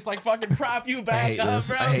on there, just like fucking prop you I back hate up, this.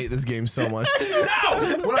 bro. I hate this game so much. No!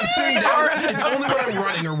 When I'm sitting down, it's only when I'm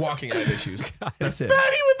running or walking I have issues. That's it.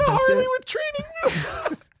 Batty with the That's Harley it. with training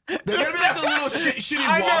wheels. They're gonna be like the little shitty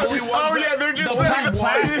I know. wobbly ones. Oh, that- yeah, they're just the like one-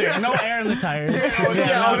 Plastic, no air in the tires. Oh, yeah,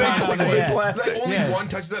 no they're just plastic, like yeah. plastic. It's like only one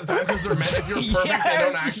touches at a time because they're meant if you're perfect, they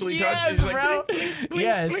don't actually touch. Yes, It's just like, bro. bling, bling, bling,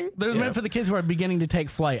 Yes, bling. they're Yeah. meant for the kids who are beginning to take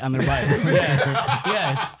flight on their bikes. Yes,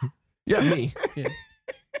 yes. Yeah, me. Yeah.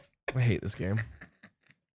 I hate this game.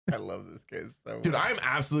 I love this game so much. Dude, I'm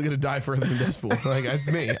absolutely gonna die further than Deadpool. Like, that's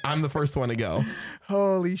me. I'm the first one to go.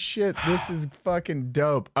 Holy shit, this is fucking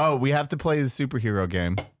dope. Oh, we have to play the superhero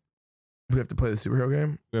game. We have to play the superhero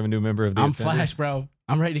game. We have a new member of the I'm Offenders. Flash, bro.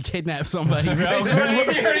 I'm ready to kidnap somebody, bro.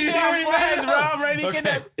 I'm ready to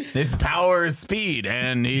kidnap. His power is speed,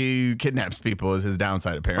 and he kidnaps people is his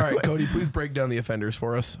downside, All apparently. right, Cody, please break down the offenders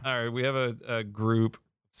for us. All right, we have a group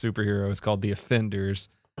superheroes called the Offenders,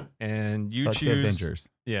 and you Like choose. the Avengers,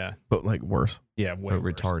 Yeah, But like worse. yeah, way but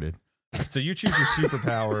worse. retarded. So you choose your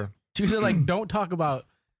superpower. Usually, like, don't talk about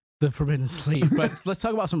the forbidden sleep, but let's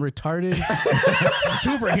talk about some retarded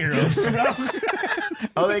superheroes.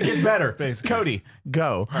 Oh, it gets better. Basically. Cody,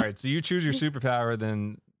 go. All right, so you choose your superpower,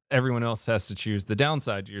 then everyone else has to choose the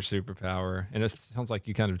downside to your superpower. And it sounds like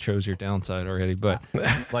you kind of chose your downside already, but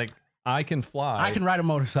like I can fly. I can ride a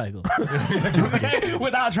motorcycle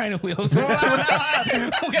without training wheels.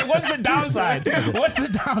 Okay, what's the downside? What's the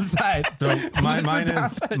downside? So mine the is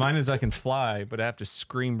downside? mine is I can fly, but I have to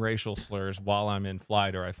scream racial slurs while I'm in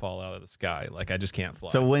flight, or I fall out of the sky. Like I just can't fly.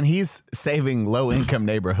 So when he's saving low-income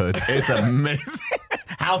neighborhoods, it's amazing.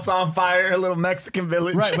 House on fire, a little Mexican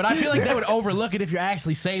village. Right, but I feel like they would overlook it if you're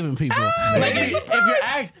actually saving people. Like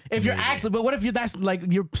if you're actually, but what if that's like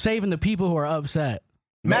you're saving the people who are upset?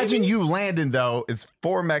 Imagine you landing, though. It's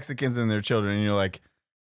 4 Mexicans and their children, and you're like,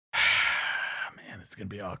 man, it's going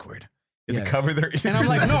to be awkward. You have to Yes. cover their ears. And I'm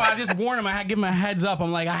like, no, I just warn them. I give them a heads up.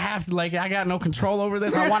 I'm like, I have to, like, I got no control over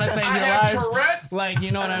this. I want to save I your have lives. Tourette's. Like,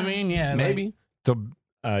 you know what I mean? Yeah. Maybe. So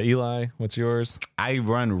Eli, what's yours? I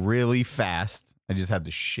run really fast. I just have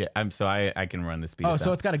to shit. I can run the speed. Oh, of so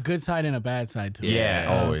sound. it's got a good side and a bad side to it.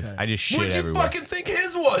 Yeah, always. Okay. I just shit What'd you everywhere. fucking think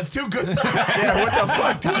his was? Too good. Yeah,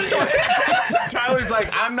 what the fuck? Tyler's like,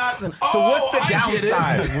 I'm not. So what's the I get it.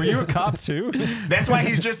 downside? Were you a cop too? That's why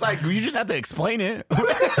he's just like, you just have to explain it.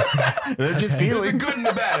 They're just Okay. There's a feelings. good and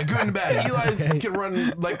a bad. A good and a bad. Eli's Okay. can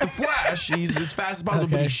run like the Flash. He's as fast as possible,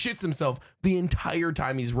 but he Okay. shits himself the entire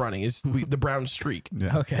time he's running. It's the brown streak.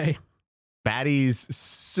 Okay. Batty's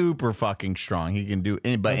super fucking strong. He can do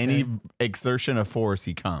any exertion of force,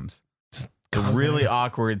 he comes. So really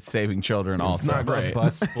awkward saving children also. not great. A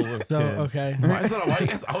bus full of So, kids. okay. Why is that? Why you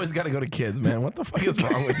guys always got to go to kids, man? What the fuck is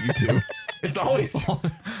wrong with you two? It's always. It's that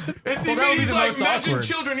would even. be He's the like, most imagine awkward.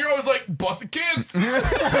 children. You're always like, bus of kids.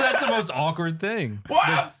 That's the most awkward thing.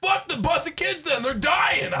 Why? Fuck the bus of kids then. They're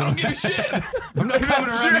dying. I don't give a shit. I'm not coming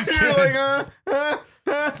around these You're kids. like,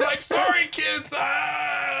 It's like, sorry, kids.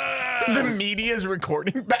 Ah. the media's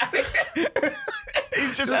recording Batty.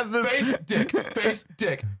 He just has this. Face dick. Face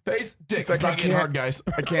dick. Face dick. It's, like, not I getting can't- hard, guys.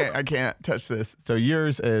 I can't touch this. So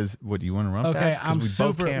yours is what? Do you want to run Okay, fast? 'Cause I'm we both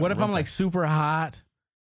super. can't What if run I'm like fast. super hot,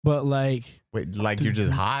 but like Wait, like you're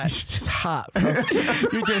just hot? you're just hot, bro.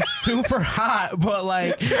 You're just super hot, but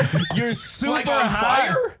like you're super Like on hot.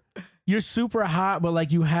 fire? You're super hot, but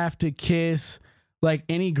like you have to kiss like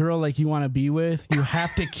any girl like you want to be with. You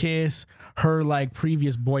have to kiss her like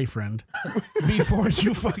previous boyfriend before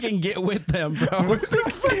you fucking get with them, bro. What the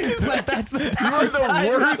fuck is like that's the You're the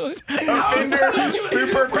worst offender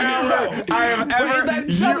superpower I have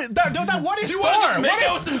ever. What is You Thor? wanna just make What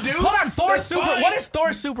is- out some dudes? Hold on, Thor's That's super. fine. What is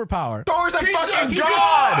Thor's superpower? Thor's a He's fucking a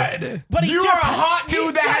god. But he's You are just a hot he's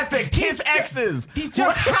dude that just- has to kiss exes. He's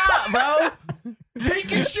just hot, bro. He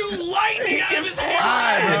can shoot lightning out of his Bro,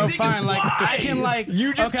 hands. He can fine. Like I fly. can like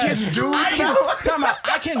You just okay, kiss dudes I now? can,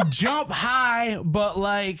 I can jump high, but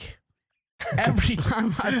like every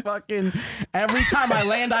time I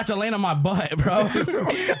land, I have to land on my butt, bro.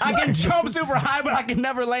 I can jump super high, but I can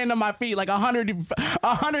never land on my feet. Like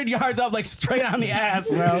 100 yards up, like straight on the ass,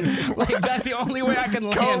 bro. Like that's the only way I can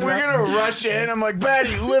land. Cody, we're bro. gonna rush in. I'm like,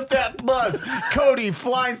 Batty, lift that bus. Cody,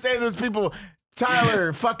 fly and save those people.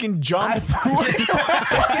 Tyler, fucking jump.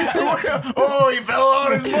 Oh, he fell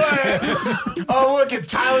on his butt. Oh, look, it's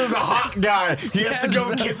Tyler the hot guy. He has to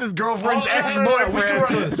go kiss his girlfriend's We can run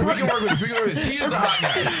ex-boyfriend. with this. We can work with this. We can work with this. He is a hot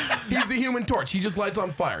guy. He's the Human Torch. He just lights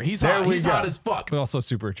on fire. He's There hot. we He's go. hot as fuck. But also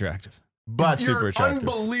super attractive. But You're super attractive.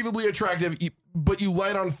 unbelievably attractive, but you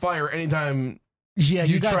light on fire anytime. Yeah,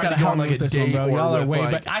 you You guys tried gotta to go help on, me like, with a this one, date bro. or Y'all are with, way.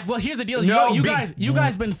 like- But well, here's the deal. No, You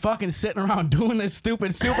guys been fucking sitting around doing this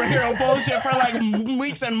stupid superhero bullshit for like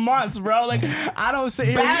weeks and months, bro. Like I don't sit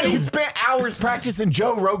here. Batty spent hours practicing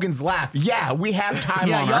Joe Rogan's laugh. Yeah, we have time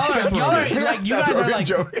Yeah, on y'all our are, Seth y'all are Rogen. like you Seth guys are Rogen like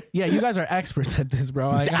joke. yeah, you guys are experts at this, bro.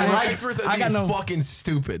 Like, I We're like- experts at I got being no fucking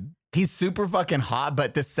stupid. He's super fucking hot,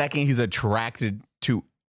 but the second he's attracted to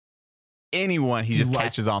anyone, he just like-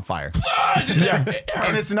 catches on fire. Yeah,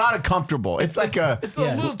 And it's not a comfortable. It's like a. it's a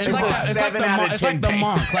Yeah. little. It's It's like, a the, it's like 7 the out monk. of It's 10 like the pain.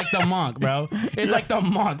 monk, like the monk, bro. It's like the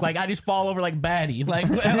monk. Like I just fall over like Batty. Like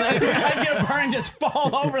I get burned, just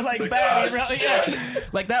fall over like Batty, bro. Yeah.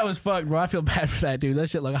 Like that was fucked, bro. I feel bad for that dude. That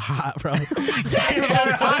shit look hot, bro. He was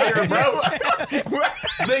on fire, bro.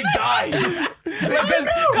 They died.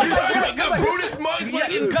 The Buddhist monks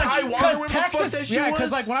like in Taiwan, where the fuck that shit was?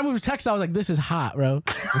 because like when I moved to Texas, I was like, this is hot, bro.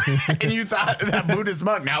 And you thought that Buddhist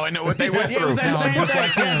monk. Now I know what they went It through. was that same just thing.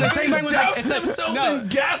 like Yeah, it's the same thing with like, Douse themselves in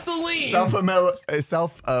gasoline.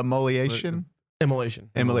 Self-immolation.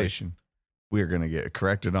 Immolation. We're gonna get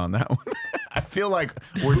corrected on that one. I feel like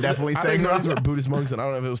we're definitely I saying think those wrong. were Buddhist monks, and I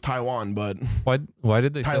don't know if it was Taiwan, but Why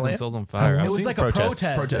did they set Thailand? themselves on fire? it was like a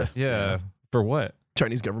protest. Yeah. For what?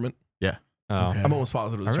 Chinese government. Oh. Okay. I'm almost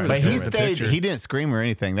positive it was I Chinese remember But that he government. stayed. He didn't scream or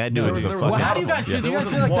anything. That dude No, was there a was fucking. Well, how do you Yeah. guys There feel? Do you guys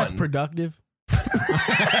wasn't feel like that's one. productive?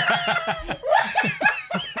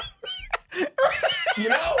 You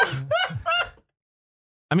know,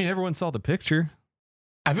 I mean, everyone saw the picture.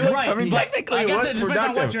 I feel like Right. I mean, but technically I it guess was it depends on what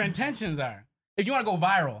productive. your intentions are. If you want to go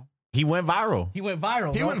viral, He went viral. he went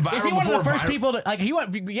viral. He bro. went Is viral he one of the before first viral. people to like? He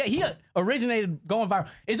went. Yeah, he originated going viral.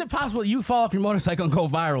 Is it possible you fall off your motorcycle and go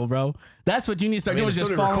viral, bro? That's what you need to start I mean, doing. if Just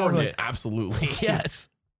somebody fall recorded over. it, absolutely. Yes.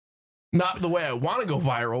 Not the way I want to go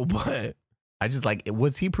viral, but I just like,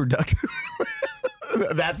 was he productive?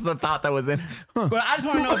 That's the thought that was in. Huh. But I just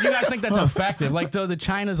want to know if you guys think that's effective. Like the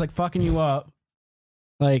China's like fucking you up.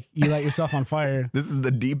 Like you light yourself on fire. This is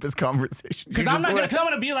the deepest conversation. Because I'm gonna be like, I'm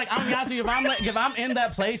gonna be honest with you, if I'm in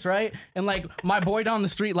that place, right, and like my boy down the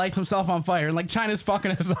street lights himself on fire, and like China's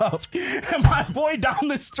fucking us up, and my boy down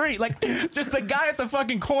the street, like just the guy at the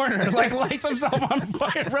fucking corner, like lights himself on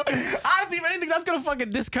fire, bro. Honestly, if anything, that's gonna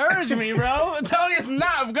fucking discourage me, bro. I'm telling you, it's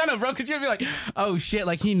not. I'm gonna, bro, because you're gonna be like, oh shit,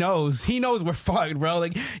 like he knows we're fucked, bro.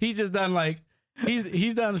 Like he's just done like.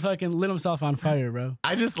 He's done fucking lit himself on fire, bro.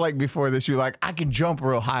 I just like before this, you're like, I can jump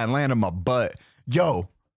real high and land on my butt. Yo.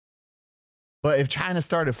 But if China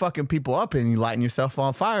started fucking people up and you lighting yourself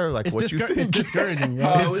on fire, like It's, what you it's think? discouraging,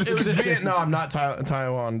 bro. it was Vietnam, not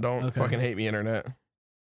Taiwan. Don't fucking hate me, internet.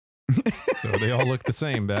 So they all look the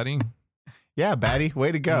same, Batty. Yeah, Batty,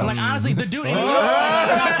 way to go. And like honestly, the dude.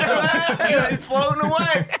 He's floating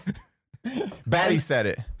away. Batty said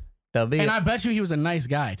it. And I bet you he was a nice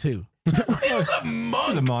guy too. He was a He's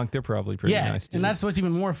monk. a monk. They're probably pretty Yeah, nice, dude. and that's what's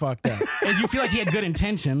even more fucked up. Is you feel like he had good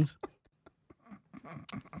intentions.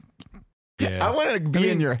 yeah. I want to be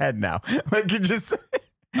in your head now. Like, you just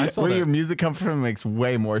I saw where that. your music comes from makes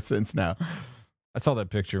way more sense now. I saw that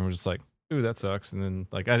picture and was just like, ooh, that sucks. And then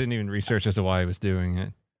like I didn't even research as to why he was doing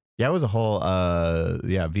it. Yeah, it was a whole now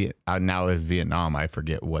it's Vietnam. I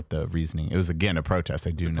forget what the reasoning. It was again a protest.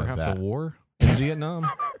 I do know Perhaps that. a war in Vietnam.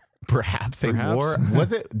 Perhaps a Perhaps. war.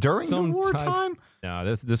 Was it during the Some wartime? No,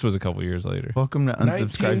 this was a couple years later. Welcome to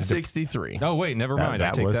unsubscribe. 1963. Oh wait, never mind. I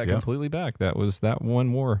that take was, that yeah. completely back. That was that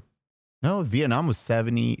one war. No, Vietnam was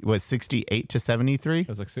 68 to 73? It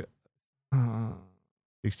was like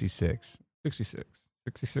 66.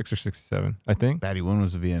 66 or 67, I think. Batty, when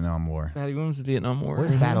was the Vietnam War? Batty, when was the Vietnam War?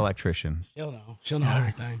 Where's Bad Electrician? She'll know. She'll know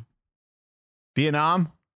everything.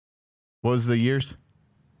 Vietnam? What was the years?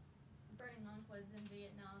 Burning Monk was in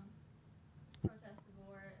Vietnam. Protested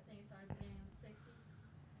war. I think it started beginning in the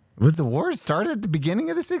 60s. Was the war started at the beginning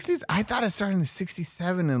of the 60s? I thought it started in the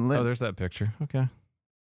 67 and Oh, there's that picture. Okay.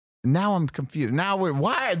 now I'm confused. Now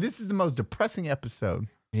why? This is the most depressing episode.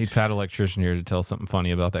 Need Pat Electrician here to tell something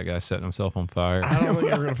funny about that guy setting himself on fire. I don't think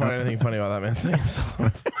you're gonna find anything funny about that man setting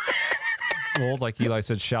himself. Well, like Eli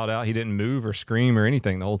said, shout out. He didn't move or scream or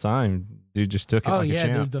anything the whole time. Dude just took it Oh like a yeah,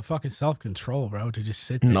 champ. dude, the fucking self-control, bro, to just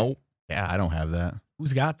sit there. Nope. Yeah, I don't have that.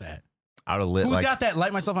 Who's got that? I'd have lit Who's like got that?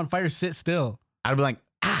 Light myself on fire, sit still. I'd be like,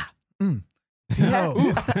 No,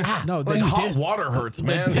 no, Like hot water hurts,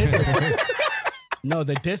 man. No,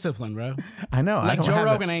 the discipline, bro. I know. I Like don't Joe have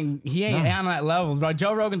Rogan that. ain't on that level, bro.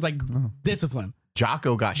 Joe Rogan's like discipline.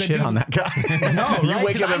 Jocko got The shit dude- on that guy. No, You right?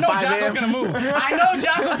 wake 'Cause up I at know 5 Jocko's a.m. gonna move. I know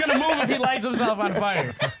Jocko's gonna move if he lights himself on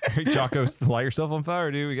fire. Hey, Jocko, light yourself on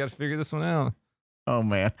fire, dude. We got to figure this one out. Oh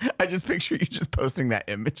man, I just picture you just posting that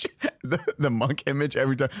image, the monk image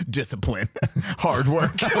every time. Discipline, hard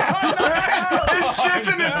work. It's just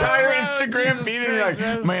an entire Instagram feed, and you're like,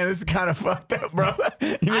 bro. man, this is kind of fucked up, bro.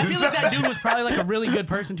 I feel like that dude was probably like a really good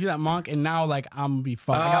person to that monk, and now like I'm gonna be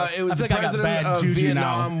fucked. It was I feel the like I got president bad of juju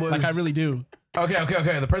Vietnam now. was- Like I really do. Okay.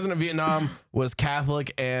 The president of Vietnam was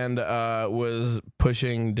Catholic and was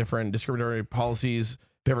pushing different discriminatory policies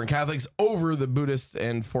favoring Catholics over the Buddhists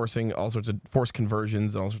and forcing all sorts of forced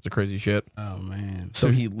conversions and all sorts of crazy shit. Oh man.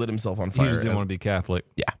 So he lit himself on He fire. just didn't as- want to be Catholic.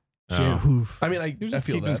 Yeah. Shit, oof. I mean, He was I just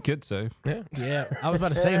feel keeping his that. kids safe. Yeah. Yeah, I was about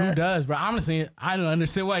to say who does, bro. Honestly, I don't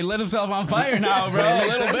understand why he lit himself on fire now, bro. A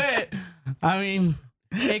little bit. I mean,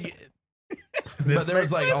 But there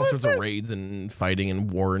was like all sorts of raids and fighting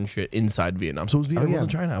and war and shit inside Vietnam. So it was Vietnam,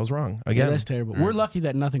 wasn't China. I was wrong. Yeah, Again. that's terrible. We're lucky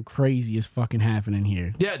that nothing crazy is fucking happening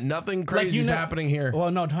here. Yeah, nothing crazy is happening here.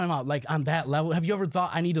 Well, no, talking about like on that level. Have you ever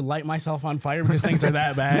thought I need to light myself on fire because things are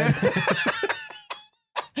that bad?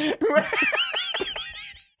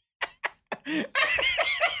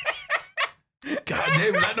 God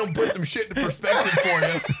damn, that don't put some shit into perspective for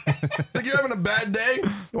you. It's like you're having a bad day.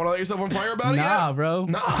 You want to light yourself on fire about it? Nah, bro.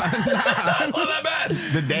 Nah, that's not that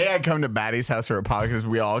bad. The day I come to Batty's house for a podcast,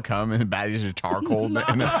 we all come and Batty's just charcoal in a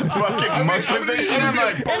fucking mud position. I'm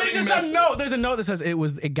like, And it's just a note. There's a note that says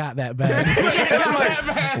it got that bad. It got that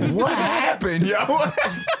bad. what happened, yo?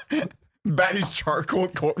 Batty's charcoal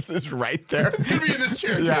corpse is right there. It's gonna be in this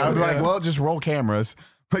chair too. Yeah, I'm like, well, just roll cameras.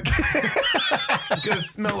 Like, it's gonna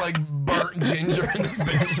smell like burnt ginger in this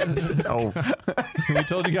bitch. oh, We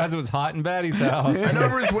told you guys it was hot in Batty's house. I know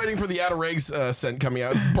everyone's waiting for the Outer Regs scent coming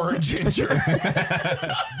out. It's burnt ginger.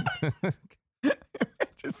 it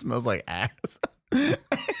just smells like ass.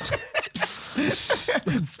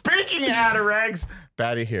 Speaking of outer eggs,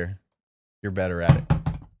 Batty here. You're better at it.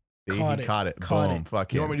 See, Caught he it. caught it. Caught Boom. it.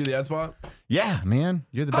 Fuck You yeah. want me to do the ad spot? Yeah, man.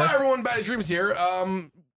 You're the Hi best. everyone, Baddest Dreams here.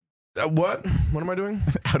 What? What am I doing?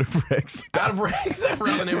 Out of eggs. Out of Regs. I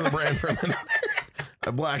forgot the name of the brand for a minute.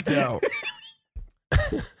 I blacked out.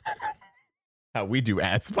 How we do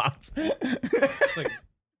ad spots.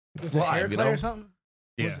 It's live, Hair you clay know? or something?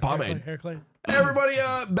 Yeah. Pomade. Hair clay. Hey everybody,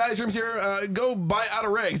 Baddest Dreams here. Go buy Outer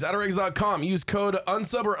Regs, outerregs.com. Use code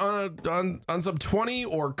unsub or unsub20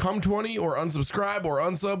 or come20 or unsubscribe or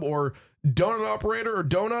unsub or donut operator or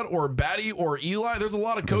donut or Batty or Eli. There's a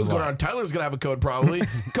lot of codes going on. Tyler's gonna have a code probably.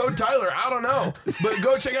 Code Tyler, I don't know. But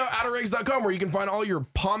go check out outerregs.com where you can find all your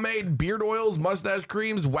pomade, beard oils, mustache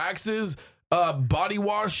creams, waxes, body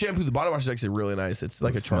wash, shampoo. The body wash is actually really nice. It's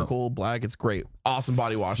like a charcoal black. It's great. Awesome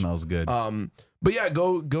body wash. Smells good. But yeah,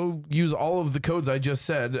 go use all of the codes I just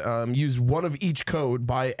said. Use one of each code,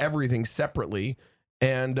 buy everything separately,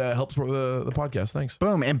 and help support the podcast. Thanks.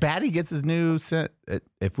 Boom. And Batty gets his new set.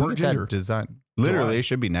 If we Burnt get ginger. that design, literally, July. it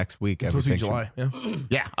should be next week. It's supposed to be Everything July. Yeah. should-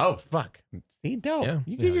 Yeah. Oh, fuck. See, dope. Yeah.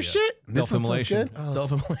 You get your shit. This one smells Self-immolation. good. Oh,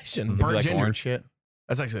 Self-immolation. maybe Burnt like ginger. orange shit.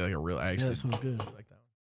 That's actually like a real. I Yeah, actually that sounds good. like that one.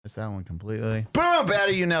 It's that one completely. Boom,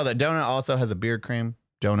 Batty. You know that donut also has a beard cream.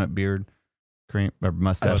 Donut beard cream or I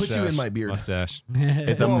mustache. put you in my beard. Mustache.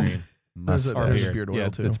 It's a Well, Green. There's a mustache. beard oil Yeah,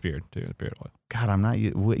 too. it's beard. Dude, beard oil. God, I'm not.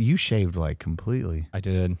 You shaved like completely. I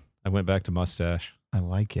did. I went back to mustache. I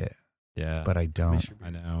like it, Yeah. but I don't. I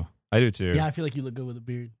know. I do too. Yeah, I feel like you look good with a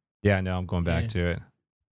beard. Yeah, I know. I'm going back Yeah. to it.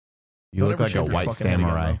 You Don't look ever like a shave your white fucking head again,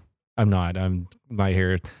 samurai. though. I'm not. I'm my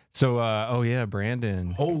hair. So, oh yeah,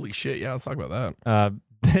 Brandon. Holy shit! Yeah, let's talk about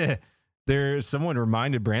that. There's someone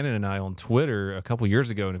reminded Brandon and I on Twitter a couple years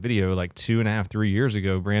ago in a video, like 2.5, 3 years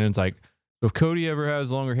ago. Brandon's like, if Cody ever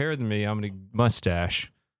has longer hair than me, I'm gonna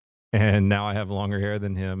mustache. And now I have longer hair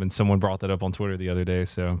than him. And someone brought that up on Twitter the other day.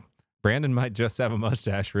 So Brandon might just have a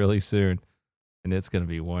mustache really soon, and it's gonna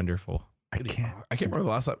be wonderful. I can't. I can't remember the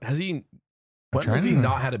last time. Has he? When trying has he to-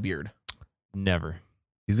 not had a beard? Never.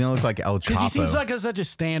 He's gonna look like El Because he seems Chapo. like such a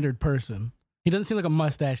standard person. He doesn't seem like a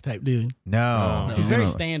mustache type dude. No, No. He's very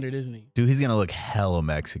gonna, standard, isn't he? dude. He's gonna look hella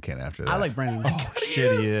Mexican after that. I like Brandon.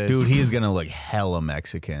 Shit, he is. Dude, he's gonna look hella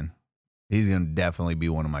Mexican. He's gonna definitely be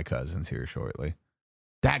one of my cousins here shortly.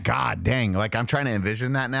 That god dang, like I'm trying to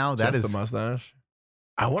envision that now. That Just is the mustache.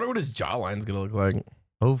 I wonder what his jawline's gonna look like.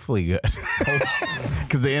 hopefully good.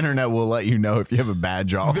 Because the internet will let you know if you have a bad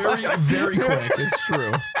jaw. Very, very quick. It's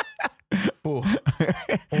true. Ooh.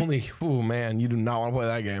 Only, oh man, you do not want to play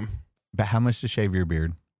that game. But how much to shave your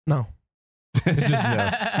beard? No. Just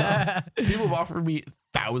no. People have offered me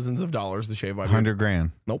thousands of dollars to shave my beard. 100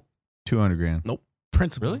 grand. Nope. 200 grand.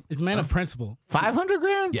 Principle. Really? It's a man of principle. 500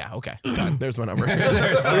 grand? Yeah, okay. God, there's my number. Yeah,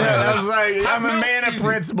 that was like, I'm a No, man of easy.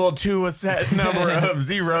 principle to a set number of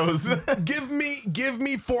zeros. give me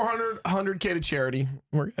 100K to charity.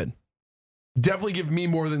 We're good. Definitely give me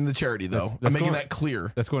more than the charity though. That's I'm making going- that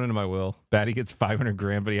clear. That's going into my will. Batty gets 500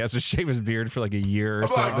 grand, but he has to shave his beard for like a year or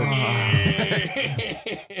something.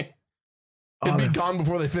 It'd be gone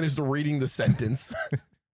before they finished reading the sentence.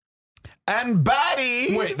 And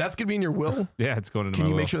Batty. Wait, that's gonna be in your will? Yeah, it's going into Can my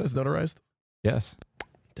you will. make sure that's notarized? Yes.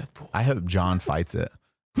 Deathpool. I hope John fights it.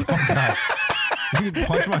 You can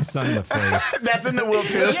punch my son in the face. That's in the will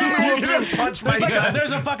too. That's in the will, You're gonna punch my There's, like son.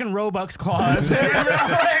 there's a fucking Robux clause. A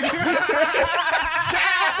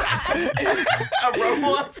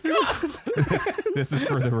Roblox clause. This is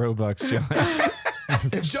for the Robux, John.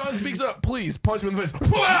 If John speaks up, please punch him in the face.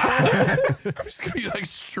 I'm just gonna be like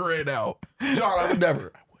straight out. John, I would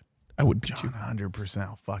never. I would beat John, 100%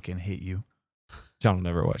 I'll fucking hate you. John will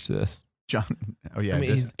never watch this. John. Oh yeah. I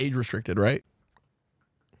mean, he's age restricted, right?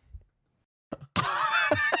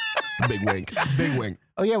 Big wink. Big wink.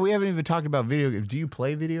 Oh yeah, we haven't even talked about video games. Do you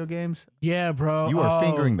play video games? Yeah, bro. You are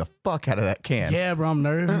fingering the fuck out of that can. Yeah, bro. I'm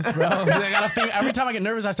nervous, bro. I gotta finger, every time I get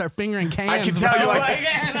nervous, I start fingering cans. I can tell bro. you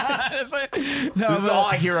like no, this is all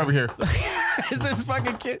I hear over here. Is this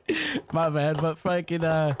fucking kid? My bad, but fucking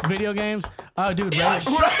video games. Oh, dude. Yeah,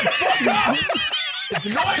 Reddit. shut the fuck up. It's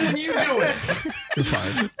annoying when you do it. You're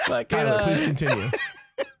fine. Fucking, Tyler, please continue.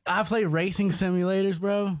 I play racing simulators,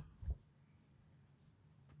 bro.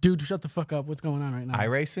 Dude, shut the fuck up. What's going on right now?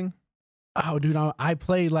 iRacing? Oh, dude, I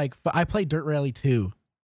play Dirt Rally 2.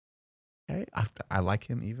 Okay. I like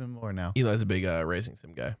him even more now. Eli's a big racing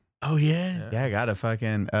sim guy. Oh yeah. Yeah, I got a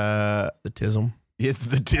fucking The tism. it's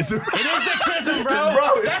the tism. It is the tism, bro. Bro,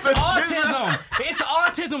 it's That's the autism. It's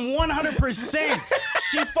autism 100%.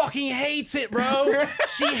 She fucking hates it, bro.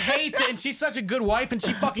 She hates it, and she's such a good wife, and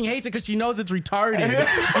she fucking hates it because she knows it's retarded. You know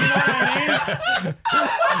what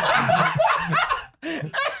I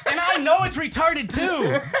mean? And I know it's retarded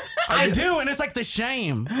too. I do, and it's like the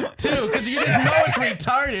shame too, because you just know it's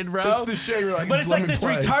retarded, bro. It's the shame. You're like, But it's like this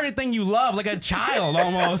play. retarded thing you love, like a child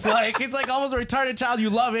almost. Like it's like almost a retarded child you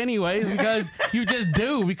love anyways, because you just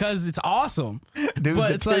do, because it's awesome. Dude, But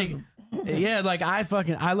the it's like, tism. yeah, like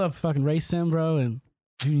I love fucking race sim, bro. And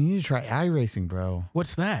Dude, you need to try iRacing, bro.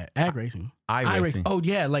 what's that? Ag racing. iRacing. Oh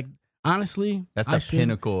yeah, like honestly, That's I the should-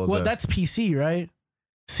 pinnacle of Well, the that's PC, right?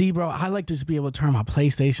 See, bro, I like to just be able to turn my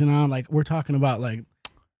PlayStation on. Like we're talking about, like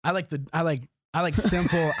I like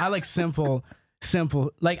simple. I like simple.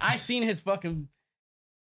 Like I seen his fucking.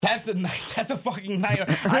 That's a fucking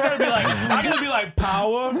nightmare. I gotta be like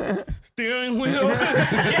power, steering wheel.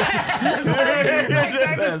 Yes, like,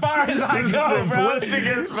 that's as far as I go, bro. Simplistic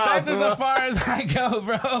as That's possible. as far as I go,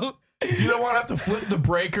 bro. You don't want to have to flip the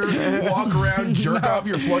breaker, walk around, jerk off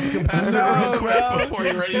your flux capacitor No, real quick bro. before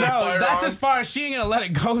you're ready to fire that's on. as far as she ain't gonna let it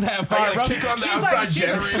go that far, gotta bro. kick on the outside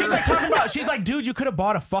generator. She's like talking about. She's like, dude, you could have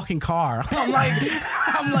bought a fucking car. I'm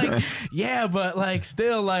like, yeah, but like,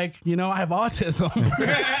 still, like, you know, I have autism.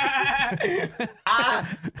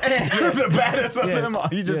 You're the baddest of them all.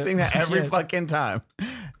 You just Yeah. sing that every Yeah. fucking time.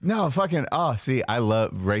 No, fucking. Oh, see, I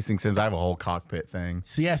love racing sims. I have a whole cockpit thing.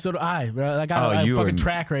 So yeah, so do I, bro. Like I'm Oh, a you fucking are-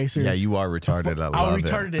 track racer. Yeah, you are retarded. I I'm love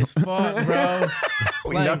retarded it. as fuck, bro.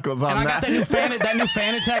 Like, Knuckles on and I got that. that new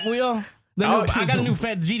Fanatec wheel. Oh, I got a new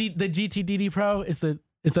the GTDD Pro. Is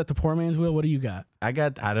that the poor man's wheel? What do you got? I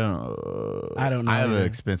don't know. I don't know I have an either.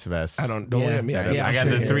 expensive ass. Don't Yeah. look at me. Yeah, I got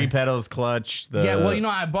sure, the yeah. 3 pedals clutch. The, Yeah, well, you know,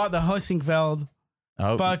 I bought the Hussingfeld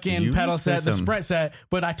oh, fucking you pedal set, the some- Sprint set,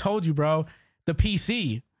 but I told you, bro, the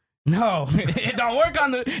PC. No, it don't work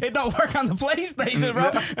on the PlayStation, bro.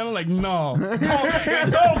 And I'm like, no,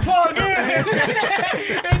 it don't plug in.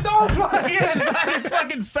 It don't plug in. So I just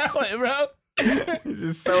fucking sell it, bro. You're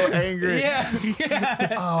just so angry. Yeah.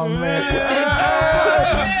 Oh man.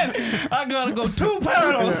 I gotta go 2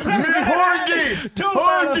 pedals. Horgy! 2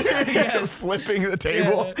 pedals. Horgy! Yes. Flipping the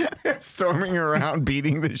table, storming around,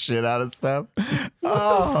 beating the shit out of stuff.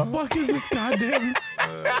 Oh, Fuck is this goddamn?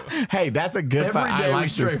 hey, that's a good Every fight. day I we like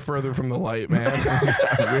stray this. further from the light, man.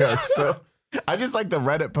 We are so. I just like the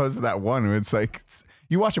Reddit post of that one where it's like,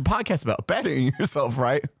 you watch a podcast about bettering yourself,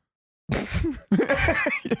 right?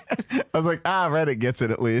 I was like, Reddit gets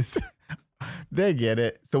it at least. They get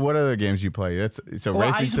it. So what other games you play? That's so Well,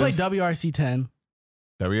 racing I used to play sims? WRC 10.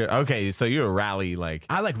 Okay, so you're a rally like.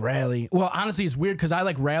 I like rally. Well, honestly, it's weird because I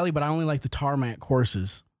like rally, but I only like the tarmac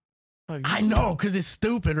courses. I know, because it's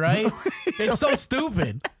stupid, right? It's so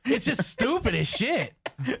stupid. It's just stupid as shit.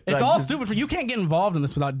 It's Like, all just- stupid. You can't get involved in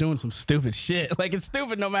this without doing some stupid shit. Like, it's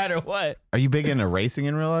stupid no matter what. Are you big into racing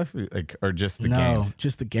in real life, like, or just the No, games?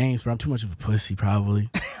 just the games, bro. I'm too much of a pussy, probably.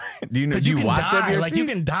 Do you know? Because Do you you can watch die. WRC? Like, you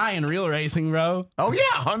can die in real racing, bro. Oh yeah,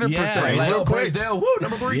 100%. Yeah, Real like- quick. Blaisdell, woo,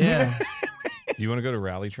 number 3. Yeah. Do you want to go to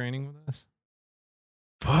rally training with us?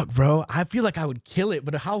 Fuck, bro. I feel like I would kill it,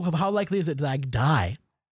 but how likely is it that I die?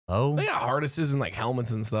 Oh They got harnesses and like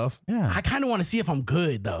helmets and stuff. yeah. I kind of want to see if I'm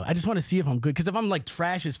good, though. I just want to see if I'm good. Because if I'm like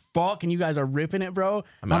trash as fuck and you guys are ripping it, bro,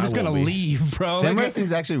 I mean, I'm I just going to won't be. leave, bro. Sim Like,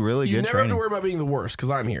 racing's actually really You good never have to training. worry about being the worst because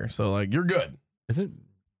I'm here. So like you're good. Is it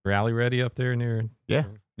rally ready up there near? Yeah.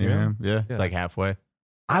 Yeah, Yeah. It's like halfway.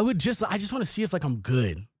 I just want to see if like I'm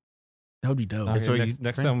good. That would be dope. That's Okay, what you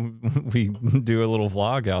next train. time we do a little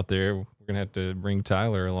vlog out there, we're gonna have to bring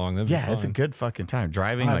Tyler along. That'd be Yeah, it's a fun. good fucking time.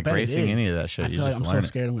 Driving, I like bet it racing, is. any of that shit. I You feel like just I'm so learn it.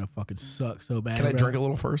 scared I'm going to fucking suck so bad. Can I bro. drink a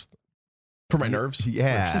little first? For my nerves.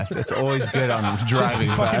 Yeah, it's always good on driving. Just fucking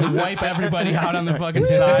fast. wipe everybody out on the fucking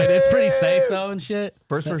side. It's pretty safe though and shit.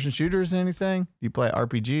 First person shooters, anything? You play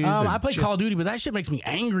RPGs? or I play Call of Duty, but that shit makes me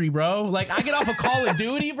angry, bro. Like I get off of Call of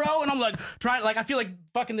Duty, bro, and I'm like trying. Like I feel like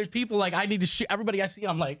fucking. There's people like I need to shoot everybody I see.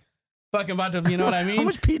 I'm like fucking about to. You know what I mean? How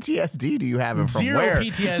much PTSD do you have? And from Zero where?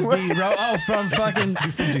 PTSD, bro. Oh, from fucking.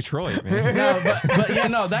 You're from Detroit, man. No, but yeah,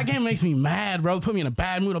 no, that game makes me mad, bro. Put me in a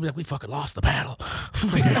bad mood. I'll be like, we fucking lost the battle.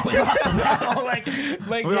 we lost the battle.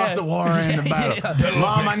 Like We lost the war and the battle. Yeah.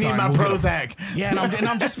 Mom, I need my Prozac. Yeah, and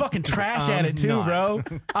I'm just fucking trash at it too, bro.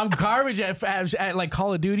 I'm garbage at like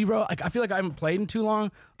Call of Duty, bro. Like I feel like I haven't played in too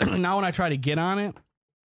long. Now when I try to get on it,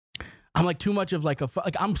 I'm like too much of like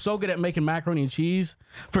I'm so good at making macaroni and cheese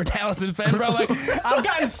for Dallas and Fenn, bro. Like I've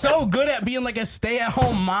gotten so good at being like a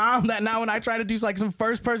stay-at-home mom that now when I try to do like some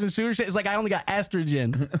first-person shooter shit, it's like I only got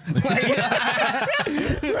estrogen.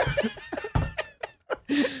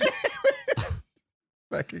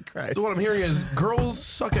 Fucking Christ. So what I'm hearing is girls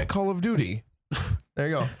suck at Call of Duty. There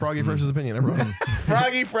you go. Froggy Fresh's opinion, everyone.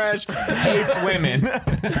 Froggy Fresh hates women.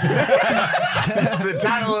 That's the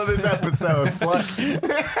title of this episode.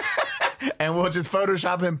 And we'll just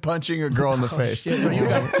Photoshop him punching a girl in the face. Shit, bro, you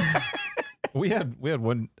got We had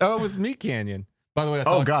one. Oh, it was Meat Canyon. By the way,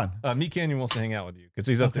 God. Meat Canyon wants to hang out with you because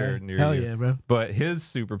he's up there near Hell you. yeah, bro. But his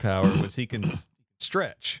superpower was he can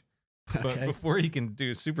stretch. But Okay. before he can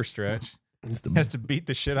do a super stretch, he has to beat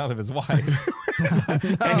the shit out of his wife.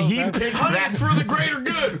 And he bro. picked Honey, that. it's for the greater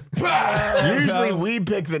good. Bah! Usually we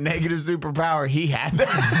pick the negative superpower. He had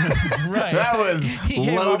that. Right. That was He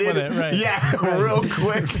came up loaded. with it, right. Yeah, real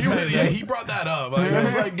quick. He brought that up. Like, I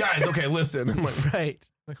was like, guys, okay, listen. I'm like, Right.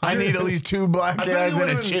 I need at least 2 black I think eyes it and a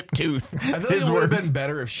would've been- chipped tooth. I feel like His it would have words. been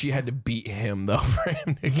better if she had to beat him, though, for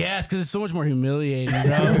him to Yeah, it's because it's so much more humiliating,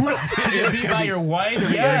 bro. You get beat by your wife.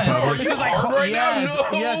 very Yes. public. This is like Hard right now?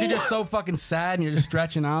 yes. No. Yes, you're just so fucking sad and you're just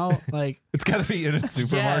stretching out. Like, It's got to be in a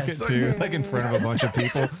supermarket Yes. too, like in front of a bunch of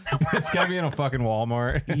people. It's got to be in a fucking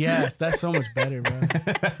Walmart. yes, that's so much better, bro.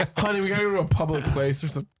 honey, we gotta go to a public place.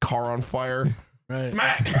 There's a car on fire. Right.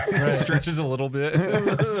 Smack! Stretches a little bit.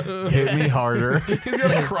 Hit me harder. He's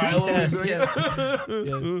gonna cry a little Yes, bit.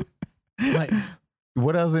 yes. Like,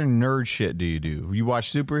 What other nerd shit do? You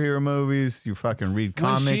watch superhero movies? You fucking read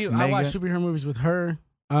when comics? I watch superhero movies with her.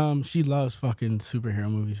 She loves fucking superhero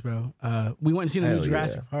movies, bro. We went and seen the new Hell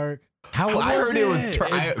Jurassic yeah. Park. How I was heard it was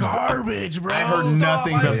it? Garbage, bro. I heard Stop,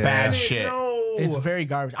 nothing I but haven't bad seen it. shit. No. It's very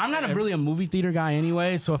garbage. I'm not really a movie theater guy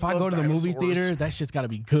anyway, so if I Love go to the movie dinosaurs. theater, that shit's got to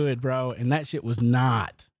be good, bro. And that shit was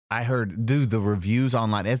not. I heard, dude, the reviews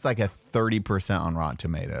online, it's like a 30% on Rotten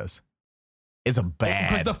Tomatoes. It's a Because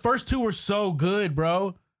bad. the first two were so good,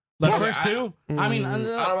 bro. The Yeah, first two. I mean, I don't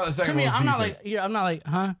know about the second to me, one was I'm not decent. like, yeah, I'm not like,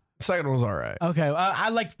 huh? Second one was all right. Okay, I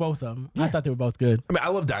liked both of them. I thought they were both good. I mean, I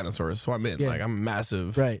love dinosaurs, so I'm in. Yeah. Like, I'm a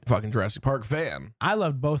massive Right. fucking Jurassic Park fan. I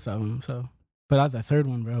loved both of them. So, but the third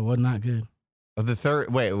one, bro, was not good. The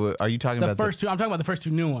third, wait, are you talking The about first two. I'm talking about the first two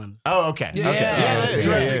new ones. Oh, okay. Yeah, okay. yeah,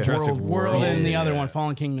 Jurassic Jurassic World. World and the other Yeah. one,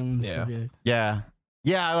 Fallen Kingdom. And Yeah. stuff, yeah. Yeah.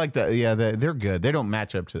 Yeah, I like that. Yeah, they're good. They don't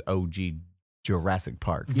match up to OG Jurassic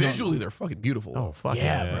Park. Visually, they're fucking beautiful. Oh, fuck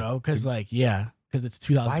Yeah, bro. Because because it's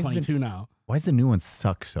 2022 now. Why does the new one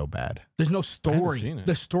suck so bad? There's no seen story. it.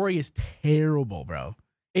 The story is terrible, bro.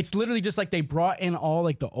 It's literally just like they brought in all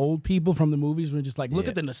like the old people from the movies. We're just like, look Yeah.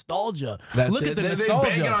 at the nostalgia. That's look it. at the They nostalgia.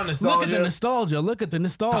 bank it on Look at nostalgia. the nostalgia. Look at the Top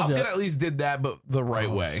nostalgia. Gun at least did that, but the right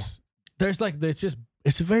Oh, way. There's like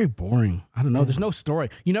it's very boring. I don't know. There's no story.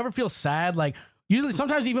 You never feel sad. Like usually,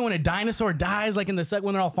 sometimes even when a dinosaur dies, like in the second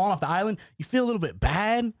when they're all falling off the island, you feel a little bit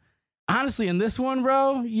bad. Honestly, in this one,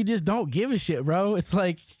 bro, you just don't give a shit, bro. It's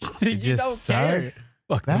like you just don't sucks. care.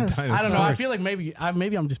 Fuck That's- the I don't know. I dinosaurs. feel like maybe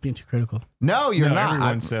I'm just being too critical. No, you're No, not.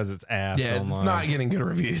 everyone says it's ass. Yeah, it's online. not getting good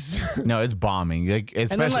reviews. No, it's bombing. Like,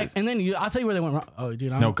 especially. And then I'll tell you where they went wrong. Oh,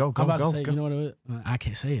 dude, No, go, I'm about go, to say, go. you know what it was? I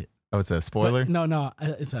can't say it. Oh, it's a spoiler. But, no,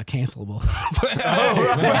 it's cancelable. But,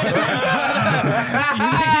 Oh.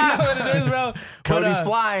 you know what it is, bro. Cody's But,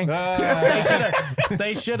 flying.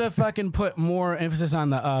 they should have fucking put more emphasis on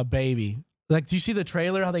the baby. Like, do you see the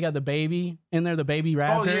trailer? How they got the baby in there, the baby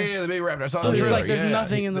raptor? Oh yeah, the baby raptor. I saw the It's trailer. like there's yeah.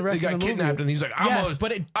 nothing in the rest He of got the movie. kidnapped, and he's like, Yes,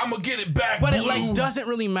 but it I'm gonna get it back. but Blue. it like doesn't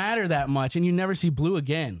really matter that much, and you never see Blue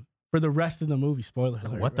again for the rest of the movie. Spoiler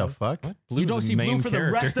alert. What bro. the fuck? What? You Blue's don't a see main Blue for the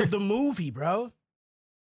rest character. of the movie, bro.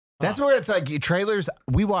 That's where it's like trailers.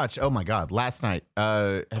 We watched. Oh my god! Last night.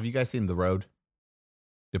 Have you guys seen The Road?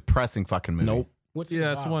 Depressing fucking movie. Nope. What's it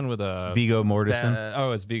Yeah, it's the about? one with Viggo Mortensen.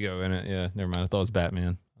 Oh, it's Vigo in it. Yeah, never mind. I thought it was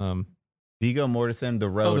Batman. Viggo Mortensen. The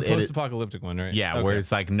Road. Oh, the it- post-apocalyptic one, right? yeah, Okay. where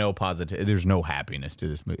it's like no positive. There's no happiness to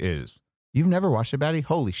this movie. It is. You've never watched it, Batty?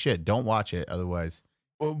 Holy shit! Don't watch it. Otherwise,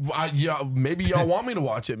 Yeah, maybe y'all want me to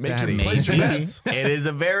watch it. Make Daddy. your place your Maybe. bets. It is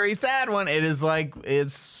a very sad one. It is like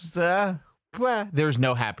there's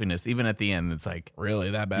no happiness even at the end. It's like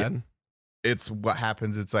Really, that bad? it's what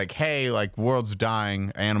happens. It's like, hey, like world's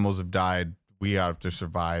dying, animals have died, we have to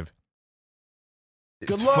survive.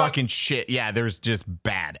 Good It's luck. fucking shit. Yeah, there's just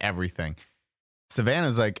bad everything.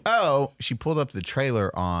 Savannah's like, oh, she pulled up the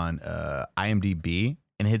trailer on IMDb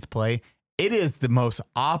and hits play. It is the most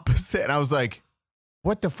opposite. And I was like,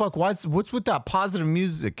 what the fuck? What's with that positive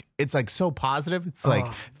music? It's like so positive. It's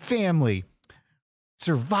like family,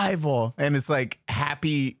 survival, and it's like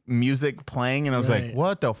happy music playing. And I was like,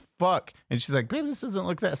 what the fuck? And she's like, babe, this doesn't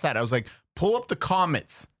look that sad. I was like, pull up the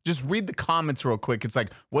comments. Just read the comments real quick. It's like,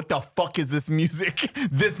 what the fuck is this music?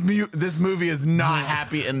 This movie is not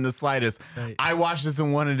happy in the slightest. Right. I watched this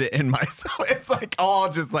and wanted to end myself. It's like all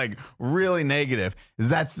just like really negative.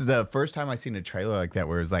 That's the first time I seen a trailer like that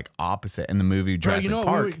where it's like opposite in the movie Jurassic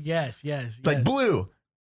Park. Yes. It's like blue.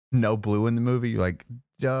 No blue in the movie. You're like,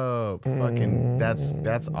 dope. Fucking that's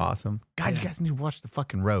awesome. God, you guys need to watch The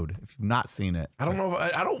Fucking Road if you've not seen it. I don't know.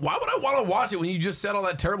 I don't. Why would I want to watch it when you just said all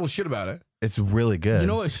that terrible shit about it? It's really good. You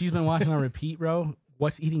know what she's been watching on repeat, bro?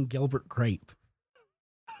 What's Eating Gilbert Grape?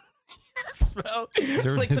 Yes, bro. Is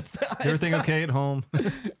everything okay at home?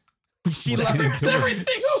 She What's loves Eating Gilbert?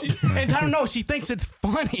 Everything. and I don't know. She thinks it's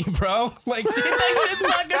funny, bro. Like she thinks it's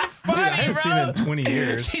fucking funny, I haven't bro. seen it in 20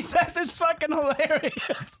 years. She says it's fucking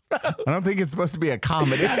hilarious, bro. I don't think it's supposed to be a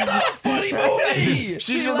comedy. Funny movie. She's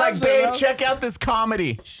She just like, loves it, babe, bro. check out this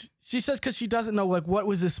comedy. She says because she doesn't know like what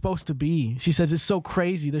was this supposed to be. She says it's so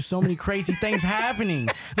crazy. There's so many crazy things happening.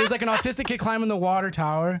 There's like an autistic kid climbing the water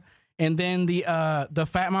tower, and then the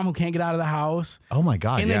fat mom who can't get out of the house. Oh my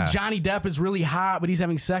God. And yeah. then Johnny Depp is really hot, but he's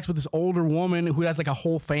having sex with this older woman who has like a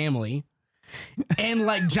whole family. And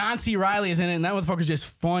like John C. Reilly is in it, and that motherfucker's just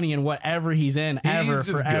funny in whatever he's in, ever, He's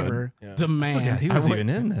just forever. good. Yeah. The man. Yeah, he was even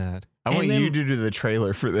in that. I want and then- you to do the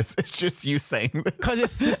trailer for this. It's just you saying this. Because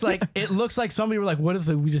it's just like, it looks like somebody were like, what if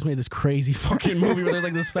we just made this crazy fucking movie where there's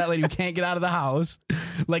like this fat lady who can't get out of the house?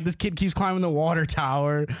 Like this kid keeps climbing the water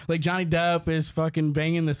tower. Like Johnny Depp is fucking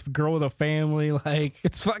banging this girl with a family. Like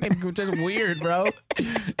it's fucking just weird, bro.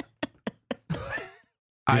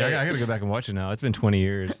 Dude, I gotta go back and watch it now. It's been 20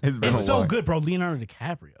 years. It's been It's a so while. good, bro. Leonardo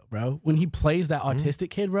DiCaprio, bro. When he plays that autistic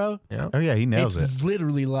kid, bro, Oh yeah, he nails it's it.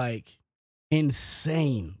 literally like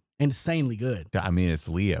insanely good. I mean, it's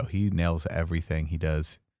Leo. He nails everything he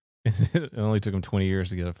does. It only took him 20 years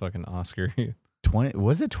to get a fucking Oscar. 20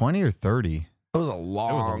 was it 20 or 30? It was a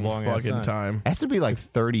long, long-ass fucking time. time. It has to be like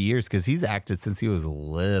 30 years because he's acted since he was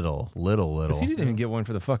little. 'Cause he didn't even get one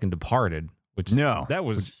for the fucking Departed, which No. that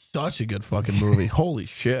was Such a good fucking movie. Holy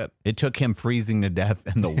shit. It took him freezing to death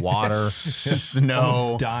in the water, snow.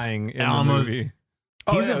 almost dying in the Almost- movie.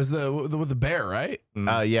 Oh, He's yeah, a- it was the with the bear, right? The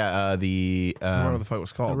I don't know what the fuck it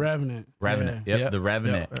was The called. Revenant. Revenant. Yeah. Yep, the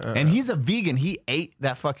Revenant. Yeah. And he's a vegan. He ate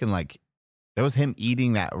that fucking like that was him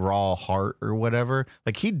eating that raw heart or whatever.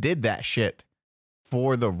 Like he did that shit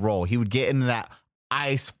for the role. He would get into that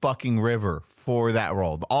ice fucking river for that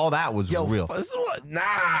role. All that was Yo, real. this is what?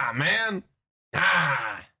 Nah, man. Nah.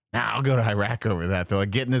 Now I'll go to Iraq over that. They're like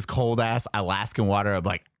getting this cold ass Alaskan water. I'm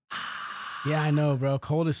like, Yeah, I know, bro.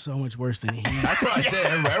 Cold is so much worse than heat. That's what I say.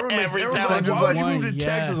 Everyone's Every like, time, just why would you like, move to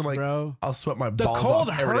Texas? I'm like, bro. I'll sweat my The balls cold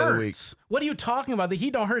off every day of the week. hurts. What are you talking about? The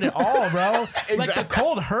heat don't hurt at all, bro. Like the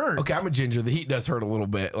cold hurts. Okay, I'm a ginger. The heat does hurt a little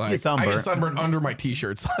bit. Like I sunburnt. get sunburned under my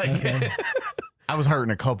t-shirts. Like, I was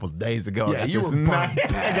hurting a couple of days ago. Yeah, I got you this were burnt I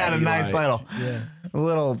got a bad, nice Eli.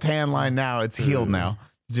 little tan line now. It's healed now.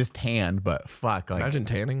 It's just tanned, but fuck, like imagine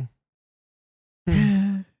tanning.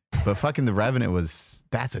 but fucking The Revenant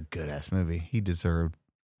that's a good ass movie. He deserved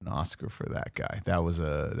an Oscar for that guy. That was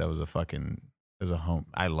a home.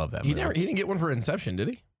 I love that He movie. didn't get one for Inception, did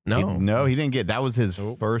he? He didn't get. That was his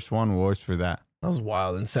first one. Was for that. That was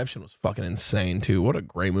wild. Inception was fucking insane too. What a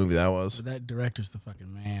great movie that was. So that director's the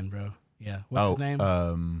fucking man, bro. Yeah. What's his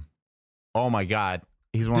name? Oh my God,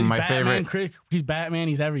 he's one He's of my Batman, favorite. He's Batman.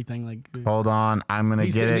 He's everything. Like Hold on, I'm gonna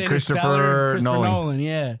he's get in it. Interstellar, Christopher Nolan.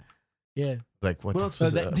 Yeah. Yeah. Like what? What the else So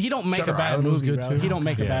was that, he don't make Shutter a bad Island was movie, good bro. too? He don't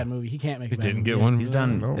make a Yeah. bad movie. He can't make a He bad didn't movie. get Yeah. one. He's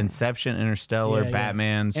done No. Inception, Interstellar, Yeah, yeah.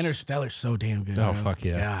 Batman's. Interstellar's so damn good. Oh, bro. fuck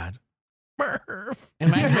yeah. God. Murph. And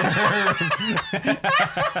man,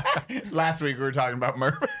 Last week we were talking about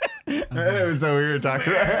Murph. It was so we were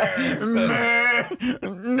talking about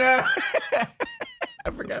no. I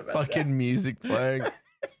forgot about Fucking music playing.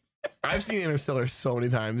 I've seen Interstellar so many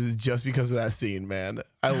times just because of that scene, man.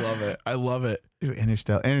 I love it. I love it. Dude,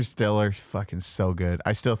 Interstellar's fucking so good.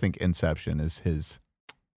 I still think Inception is his.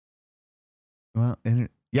 Well,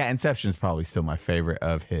 Inception is probably still my favorite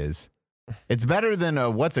of his. It's better than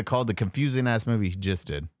what's it called? The confusing ass movie he just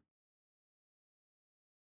did.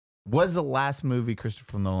 Was the last movie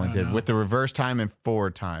Christopher Nolan did with the reverse time and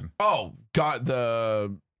forward time? Oh God,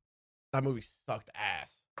 that movie sucked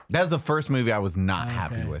ass. That was the first movie I was not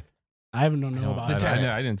happy with. I don't know about it.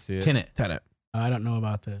 I didn't see it. Tenet. I don't know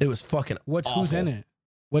about this. It was fucking awful. Who's in it?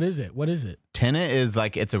 What is it? Tenet is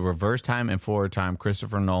like it's a reverse time and forward time.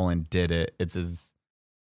 Christopher Nolan did it. It's his.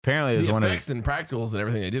 Apparently, it was the one of effects and practicals and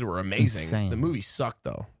everything they did were amazing. Insane. The movie sucked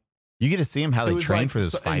though. You get to see him how they train for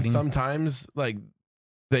this and fighting. sometimes like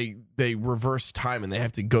they reverse time and they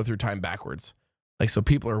have to go through time backwards. Like so,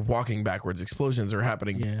 people are walking backwards. Explosions are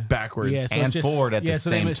happening backwards and forward at the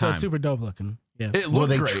same time. So it's super dope looking. Yeah. It well, looked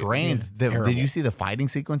they great. trained. Did you see the fighting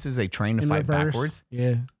sequences? They trained to fight backwards.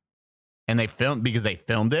 Yeah. And they filmed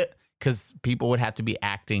it because people would have to be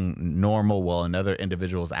acting normal while another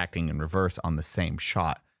individual is acting in reverse on the same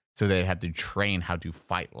shot. So they'd have to train how to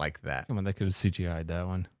fight like that. Come on, they could have CGI'd that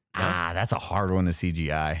one. That's a hard one to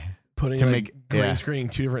CGI. Putting to like green screening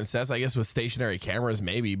two different sets, I guess with stationary cameras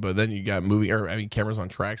maybe, but then you got cameras on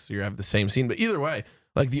tracks, so you have the same scene. But either way,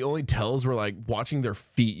 like the only tells were like watching their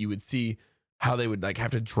feet. You would see how they would like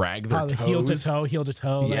have to drag their toes. Heel to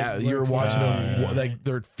toe. Yeah, you were watching them like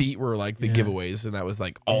their feet were like the giveaways, and that was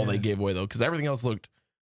like all they gave away though, because everything else looked.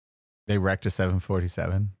 They wrecked a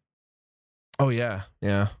 747. Oh yeah,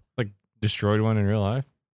 like destroyed one in real life.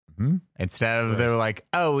 Mm-hmm. Instead of they were like,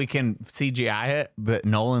 oh, we can CGI it, but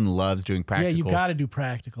Nolan loves doing practical. Yeah, you got to do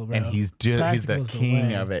practical, bro. And he's the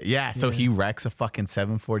king of it. Yeah, so he wrecks a fucking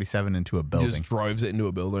 747 into a building. Just drives it into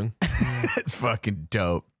a building. It's fucking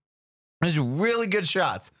dope. There's really good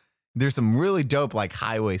shots. There's some really dope like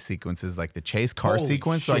highway sequences, like the chase car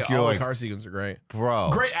sequence. Shit, like you're all like, the car sequences are great,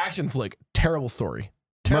 bro. Great action flick. Terrible story.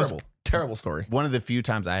 Terrible story. One of the few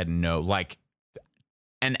times I had like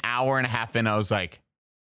an hour and a half in, I was like,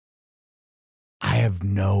 I have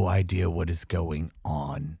no idea what is going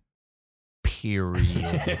on.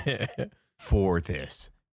 Period. For this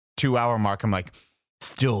 2-hour mark, I'm like,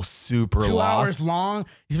 still super 2 lost. hours long.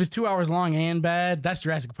 If it's 2 hours long and bad, that's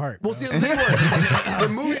Jurassic Park. Well, see, the thing was, the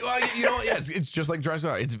movie, like, you know, it's just like Jurassic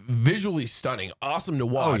Park. It's visually stunning, awesome to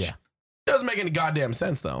watch. Oh, yeah. Doesn't make any goddamn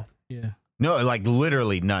sense though. Yeah. No, like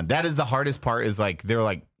literally none. That is the hardest part. Is like they're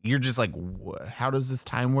like you're just like, how does this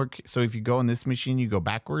time work? So if you go in this machine, you go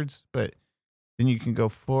backwards, but then you can go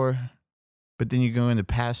forward, but then you go in the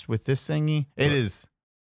past with this thingy. It is.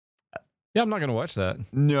 Yeah, I'm not gonna watch that.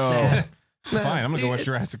 No. Fine, I'm gonna go watch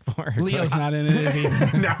Jurassic Park. Leo's not in it, is he?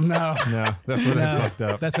 No. That's where they fucked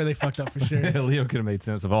up. That's where they fucked up for sure. Leo could have made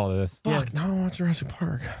sense of all of this. Fuck, no, I want Jurassic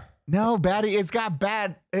Park. No, Batty, it's got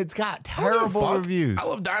terrible reviews. I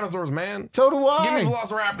love dinosaurs, man. So do I. Give me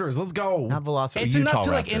Velociraptors. Let's go. Not Velociraptors. It's enough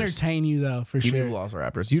to like entertain you though, for Give sure. me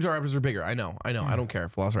Velociraptors. Utah Raptors are bigger. I know. I don't care.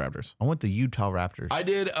 Velociraptors. I want the Utah Raptors. I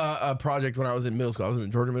did a project when I was in middle school. I was in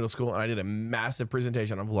Georgia middle school, and I did a massive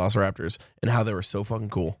presentation on Velociraptors and how they were so fucking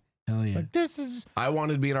cool. Hell yeah. Like, this is. I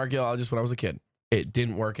wanted to be an archaeologist when I was a kid. It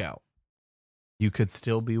didn't work out. You could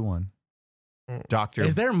still be one. Doctor.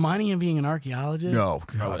 Is there money in being an archaeologist? No.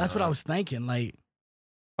 That's what I was thinking. Like,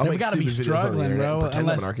 I'll we make gotta be stupid videos on the struggling, internet and bro, Pretend I'm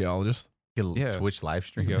an unless- archaeologist. Get a Twitch live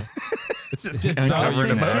stream. There you go. It's just dust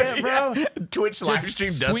uncovered and bone. shit, bro. Twitch live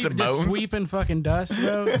stream dust and Just bones. sweeping fucking dust,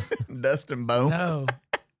 bro. Dust and bones. No.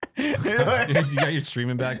 You got your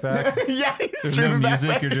streaming backpack. Yeah, There's no streaming music.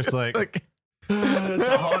 back. You're just like It's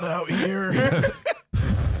hot out here.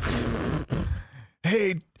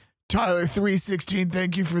 Hey, Tyler 316,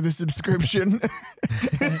 thank you for the subscription.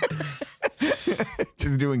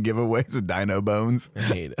 Just doing giveaways with dino bones.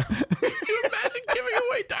 Could you imagine giving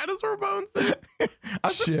away dinosaur bones?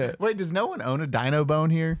 Shit. Wait, does no one own a dino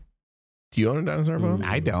bone here? Do you own a dinosaur bone?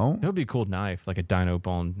 I don't. that would be a cool knife, like a dino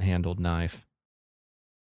bone handled knife.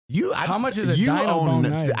 How much is a you dino own,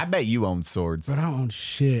 bone knife? I bet you own swords. But I don't own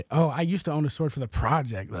shit. Oh, I used to own a sword for the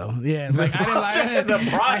project though. Yeah, like The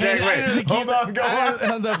project. Wait, hold on, go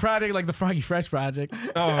on. The project, like the FroggyFresh project.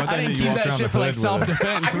 Oh, I didn't keep that shit for like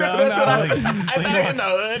self-defense, bro. That's what I No. thought in the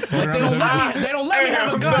hood. Like, they don't let me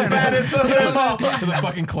have a gun. Baddest of them all. With a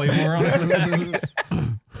fucking claymore on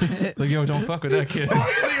it. Like, yo, don't fuck with that kid. I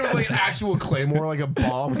think it was like an actual claymore, like a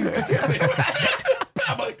bomb. He's got a claymore.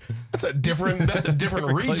 I'm like, that's a different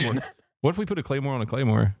region. Claymore. What if we put a claymore on a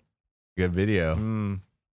claymore? Good video.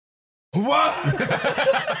 What?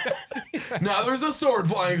 Now there's a sword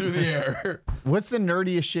flying through the air. What's the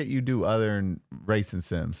nerdiest shit you do other than racing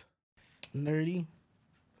sims? Nerdy.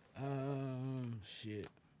 Shit.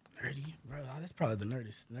 Nerdy, bro. That's probably the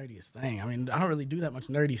nerdiest thing. I mean, I don't really do that much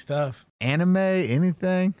nerdy stuff. Anime?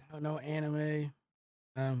 Anything? I don't know anime.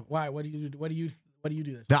 Why? What do you? What do you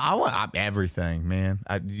do this? No, I want everything, man.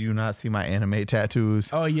 Do you not see my anime tattoos?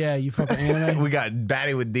 Oh yeah, you fucking anime. We got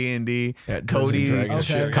Batty with D&D. Yeah, Cody Dungeons and Dragons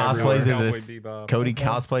shit. cosplays Cowboy as a Bebop. Cody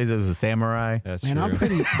cosplays as a samurai. That's Man,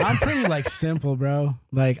 true. I'm pretty like simple, bro.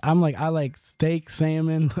 Like I like steak,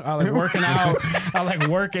 salmon. I like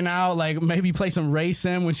working out. Like maybe play some race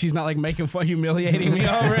sim when she's not like making fun, humiliating me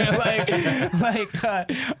over it.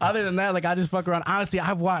 Other than that, like I just fuck around. Honestly,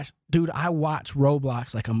 I watch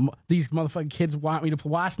Roblox. Like these motherfucking kids want me to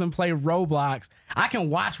watch them play Roblox. I can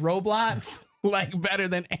watch Roblox like better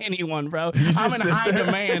than anyone, bro. I'm in high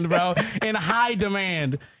demand, bro. In high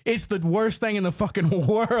demand. It's the worst thing in the fucking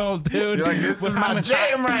world, dude. You're like, this is my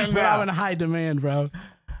jam right But now. I'm in high demand, bro.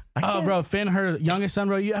 Oh, bro, Finn, her youngest son,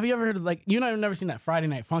 bro. Have you ever heard of like I've never seen that Friday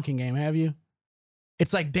Night Funkin' game, have you?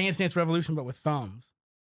 It's like Dance Dance Revolution, but with thumbs.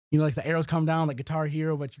 You know, like the arrows come down, like Guitar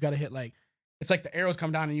Hero, but you gotta hit like it's like the arrows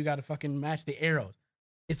come down and you gotta fucking match the arrows.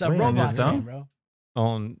 It's a Wait, on your Roblox thumb? game, bro.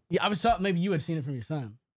 On Yeah, I was thought maybe you had seen it from your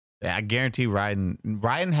son. Yeah, I guarantee Ryan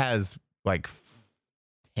has like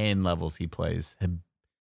 10 levels he plays.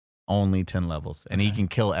 Only 10 levels. And he can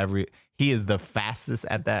kill he is the fastest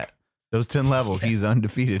at that. Those 10 levels, he's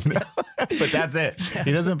undefeated. But that's it.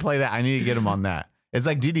 He doesn't play that. I need to get him on that. It's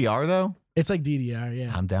like DDR though. It's like DDR,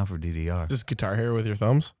 yeah. I'm down for DDR. Just Guitar Hero with your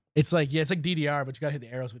thumbs. It's like DDR, but you gotta hit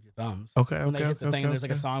the arrows with your thumbs. Okay, When they hit the thing, and there's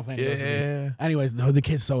like a song playing. it goes with it. Anyways, the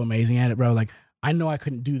kid's so amazing at it, bro. Like I know I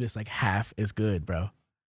couldn't do this like half as good, bro.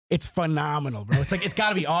 It's phenomenal, bro. It's like it's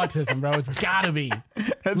gotta be autism, bro. It's gotta be.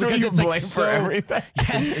 That's what you it's, like, blame so- for everything.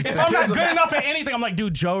 Yes. If I'm not good enough at anything, I'm like,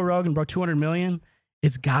 dude, Joe Rogan, bro, 200 million.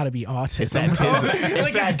 It's gotta be autism. It's that bro. tism. Like,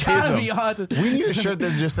 It's that it's gotta be tism. autism. We need a shirt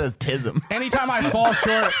that just says Tism. Anytime I fall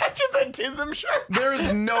short, Just a Tism shirt. There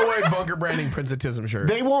is no way Bunker Branding prints a Tism shirt.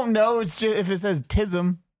 They won't know it's just if it says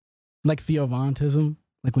Tism. like Theo Von tism,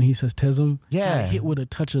 like when he says tism, Yeah. gotta hit with a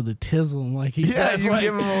touch of the tism, like he Yeah, says, you like,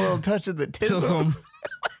 give him a little touch of the Tism. tism.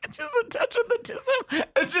 Just a touch of the Tism.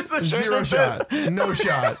 It's just a shirt Zero that shot. says No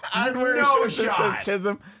shot. I'd wear No a shirt that says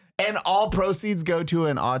Tism. And all proceeds go to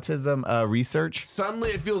an autism research. Suddenly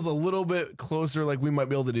it feels a little bit closer like we might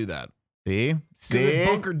be able to do that. See? Because See? if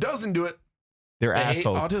Bunker doesn't do it, They're they hate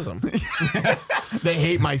assholes. autism. They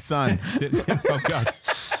hate my son. oh god.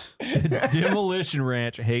 Demolition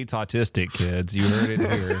Ranch hates autistic kids. You heard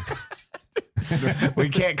it here. We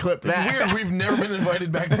can't clip It's that. weird. We've never been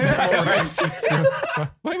invited back to the Demo Ranch.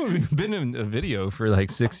 Why haven't we been in a video for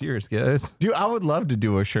like 6 years, guys? Dude, I would love to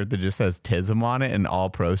do a shirt that just says Tism on it and all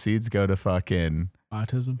proceeds go to fucking,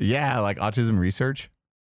 Autism. yeah, like autism research.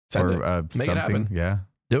 Send or it. Make it something. happen. Yeah.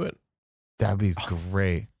 Do it. That'd be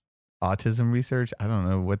great. Autism research? I don't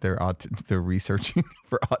know what they're researching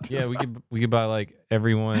for autism. Yeah, we could buy like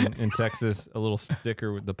everyone in Texas a little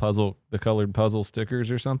sticker with the colored puzzle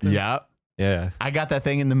stickers or something. Yeah. Yeah. I got that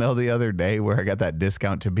thing in the mail the other day where I got that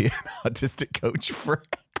discount to be an autistic coach for.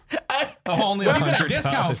 Only What do you get a $100.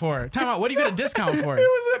 discount for? Time out. What do you get a discount for? It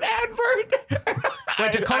was an advert.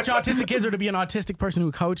 Wait, to coach autistic kids or to be an autistic person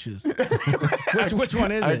who coaches? Which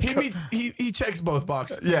one is it? He checks both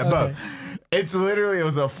boxes. Yeah, Okay. but it's literally, it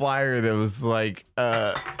was a flyer that was like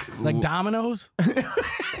Domino's?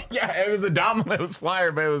 yeah, it was a Domino's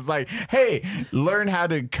flyer, but it was like, hey, learn how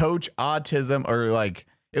to coach autism, or like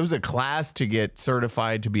it was a class to get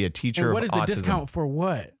certified to be a teacher And what of is the autism. discount for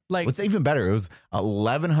what? Like, What's even better, it was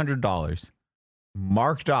 $1,100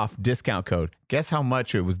 marked off discount code. Guess how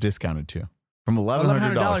much it was discounted to? From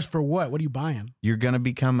 $1,100. $1,100 for what? What are you buying? You're gonna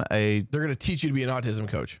become a They're going to teach you to be an autism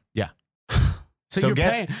coach. So, So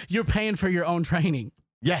you're paying for your own training.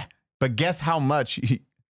 yeah. But guess how much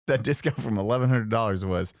that discount from $1,100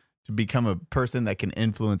 was to become a person that can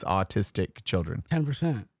influence autistic children?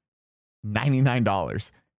 10%.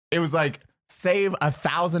 $99. It was like, save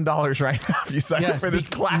 $1,000 right now if you sign up for this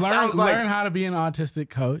class. I was like, Learn how to be an autistic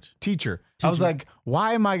coach. teacher. I was like,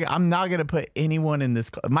 why am I'm not going to put anyone in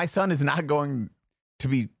this. My son is not going to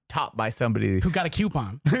be taught by somebody. Who got a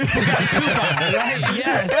coupon? Who got a coupon, right?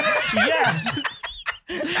 Yes. Yes.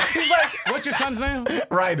 He's like, what's your son's name?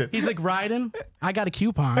 Right. He's like, Ryden, I got a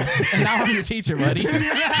coupon. And now I'm your teacher, buddy.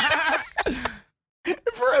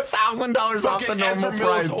 For $1,000 off the Fucking normal Ezra Mills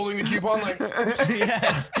price. holding the coupon like,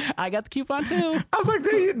 Yes. I got the coupon too. I was like,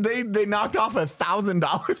 they knocked off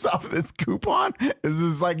 $1,000 off this coupon. It was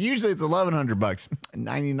just like, usually it's $1,100,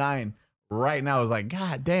 $99 right now. I was like,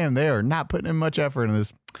 God damn, they are not putting in much effort in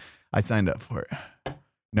this. I signed up for it.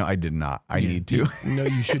 No, I did not. I need to. no,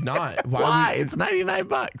 you should not. Why? It's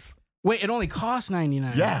 $99. Wait, it only costs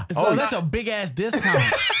 $99. Yeah. So Oh, that's a big ass discount.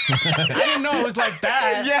 I didn't know it was like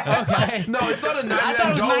that. Yeah. Okay. No, it's not a $99 I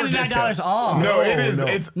thought it was $99 discount. off. No, it is. no.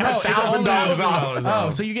 It's No, it's $1,000 only off. $1,000 Oh,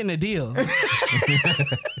 off. so you're getting a deal.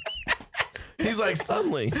 He's like,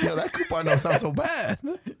 suddenly, that coupon don't sound so bad.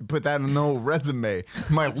 Put that in the old resume,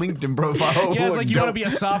 my LinkedIn profile. Yeah, it's look like you want to dope. be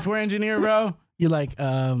a software engineer, bro. You're like,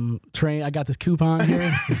 train. I got this coupon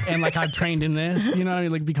here, and like I've trained in this. You know, you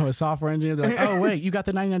like become a software engineer. They're like, oh wait, you got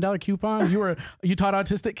the $99 coupon. You taught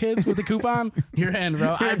autistic kids with the coupon. You're in,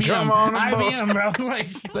 bro. IBM, Come on, IBM, bro. Like,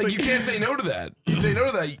 It's like you can't say no to that. You say no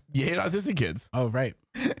to that, you hate autistic kids. oh right.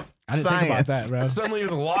 I didn't think Science. about that, bro. Suddenly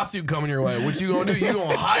there's a lawsuit coming your way. What you gonna do? You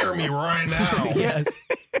gonna hire me right now? Yes.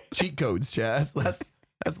 Cheat codes, Chaz.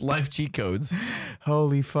 That's life cheat codes.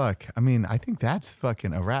 Holy fuck! I mean, I think that's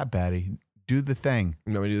fucking a rap, Batty. Do the thing.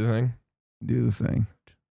 Nobody do the thing. Do the thing.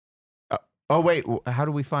 Oh wait, how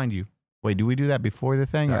do we find you? Wait, do we do that before the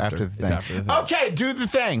thing or after the It's thing? after the thing. Okay, do the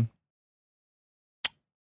thing.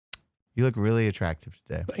 You look really attractive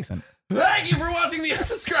today. Thanks. Thank you for watching the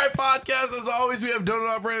Unsubscribe podcast. As always, we have Donut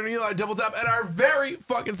Operator and Eli Double Tap and our very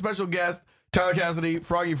fucking special guest, Tyler Cassidy,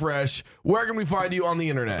 FroggyFresh. Where can we find you on the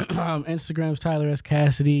internet? Instagram's Tyler S.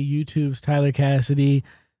 Cassidy. YouTube's Tyler Cassidy.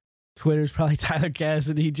 Twitter's probably Tyler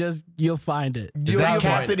Cassidy. Just you'll find it. Is that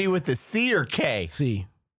Cassidy with the C or K? C.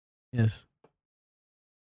 Yes.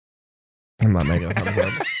 I'm not making a thumbs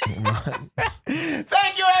up. I'm not.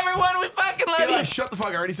 Thank you, everyone. We fucking love Eli, you. shut the fuck.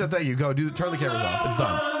 I already said thank you. Go turn the cameras off. It's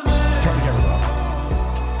done. Turn the cameras off.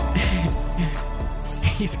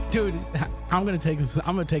 He's dude. I'm gonna take his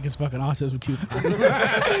fucking autism coupon.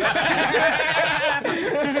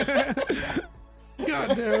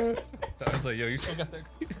 God damn it. I was like, yo, you still got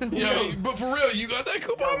that? Yo, but for real, you got that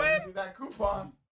coupon, man? That coupon.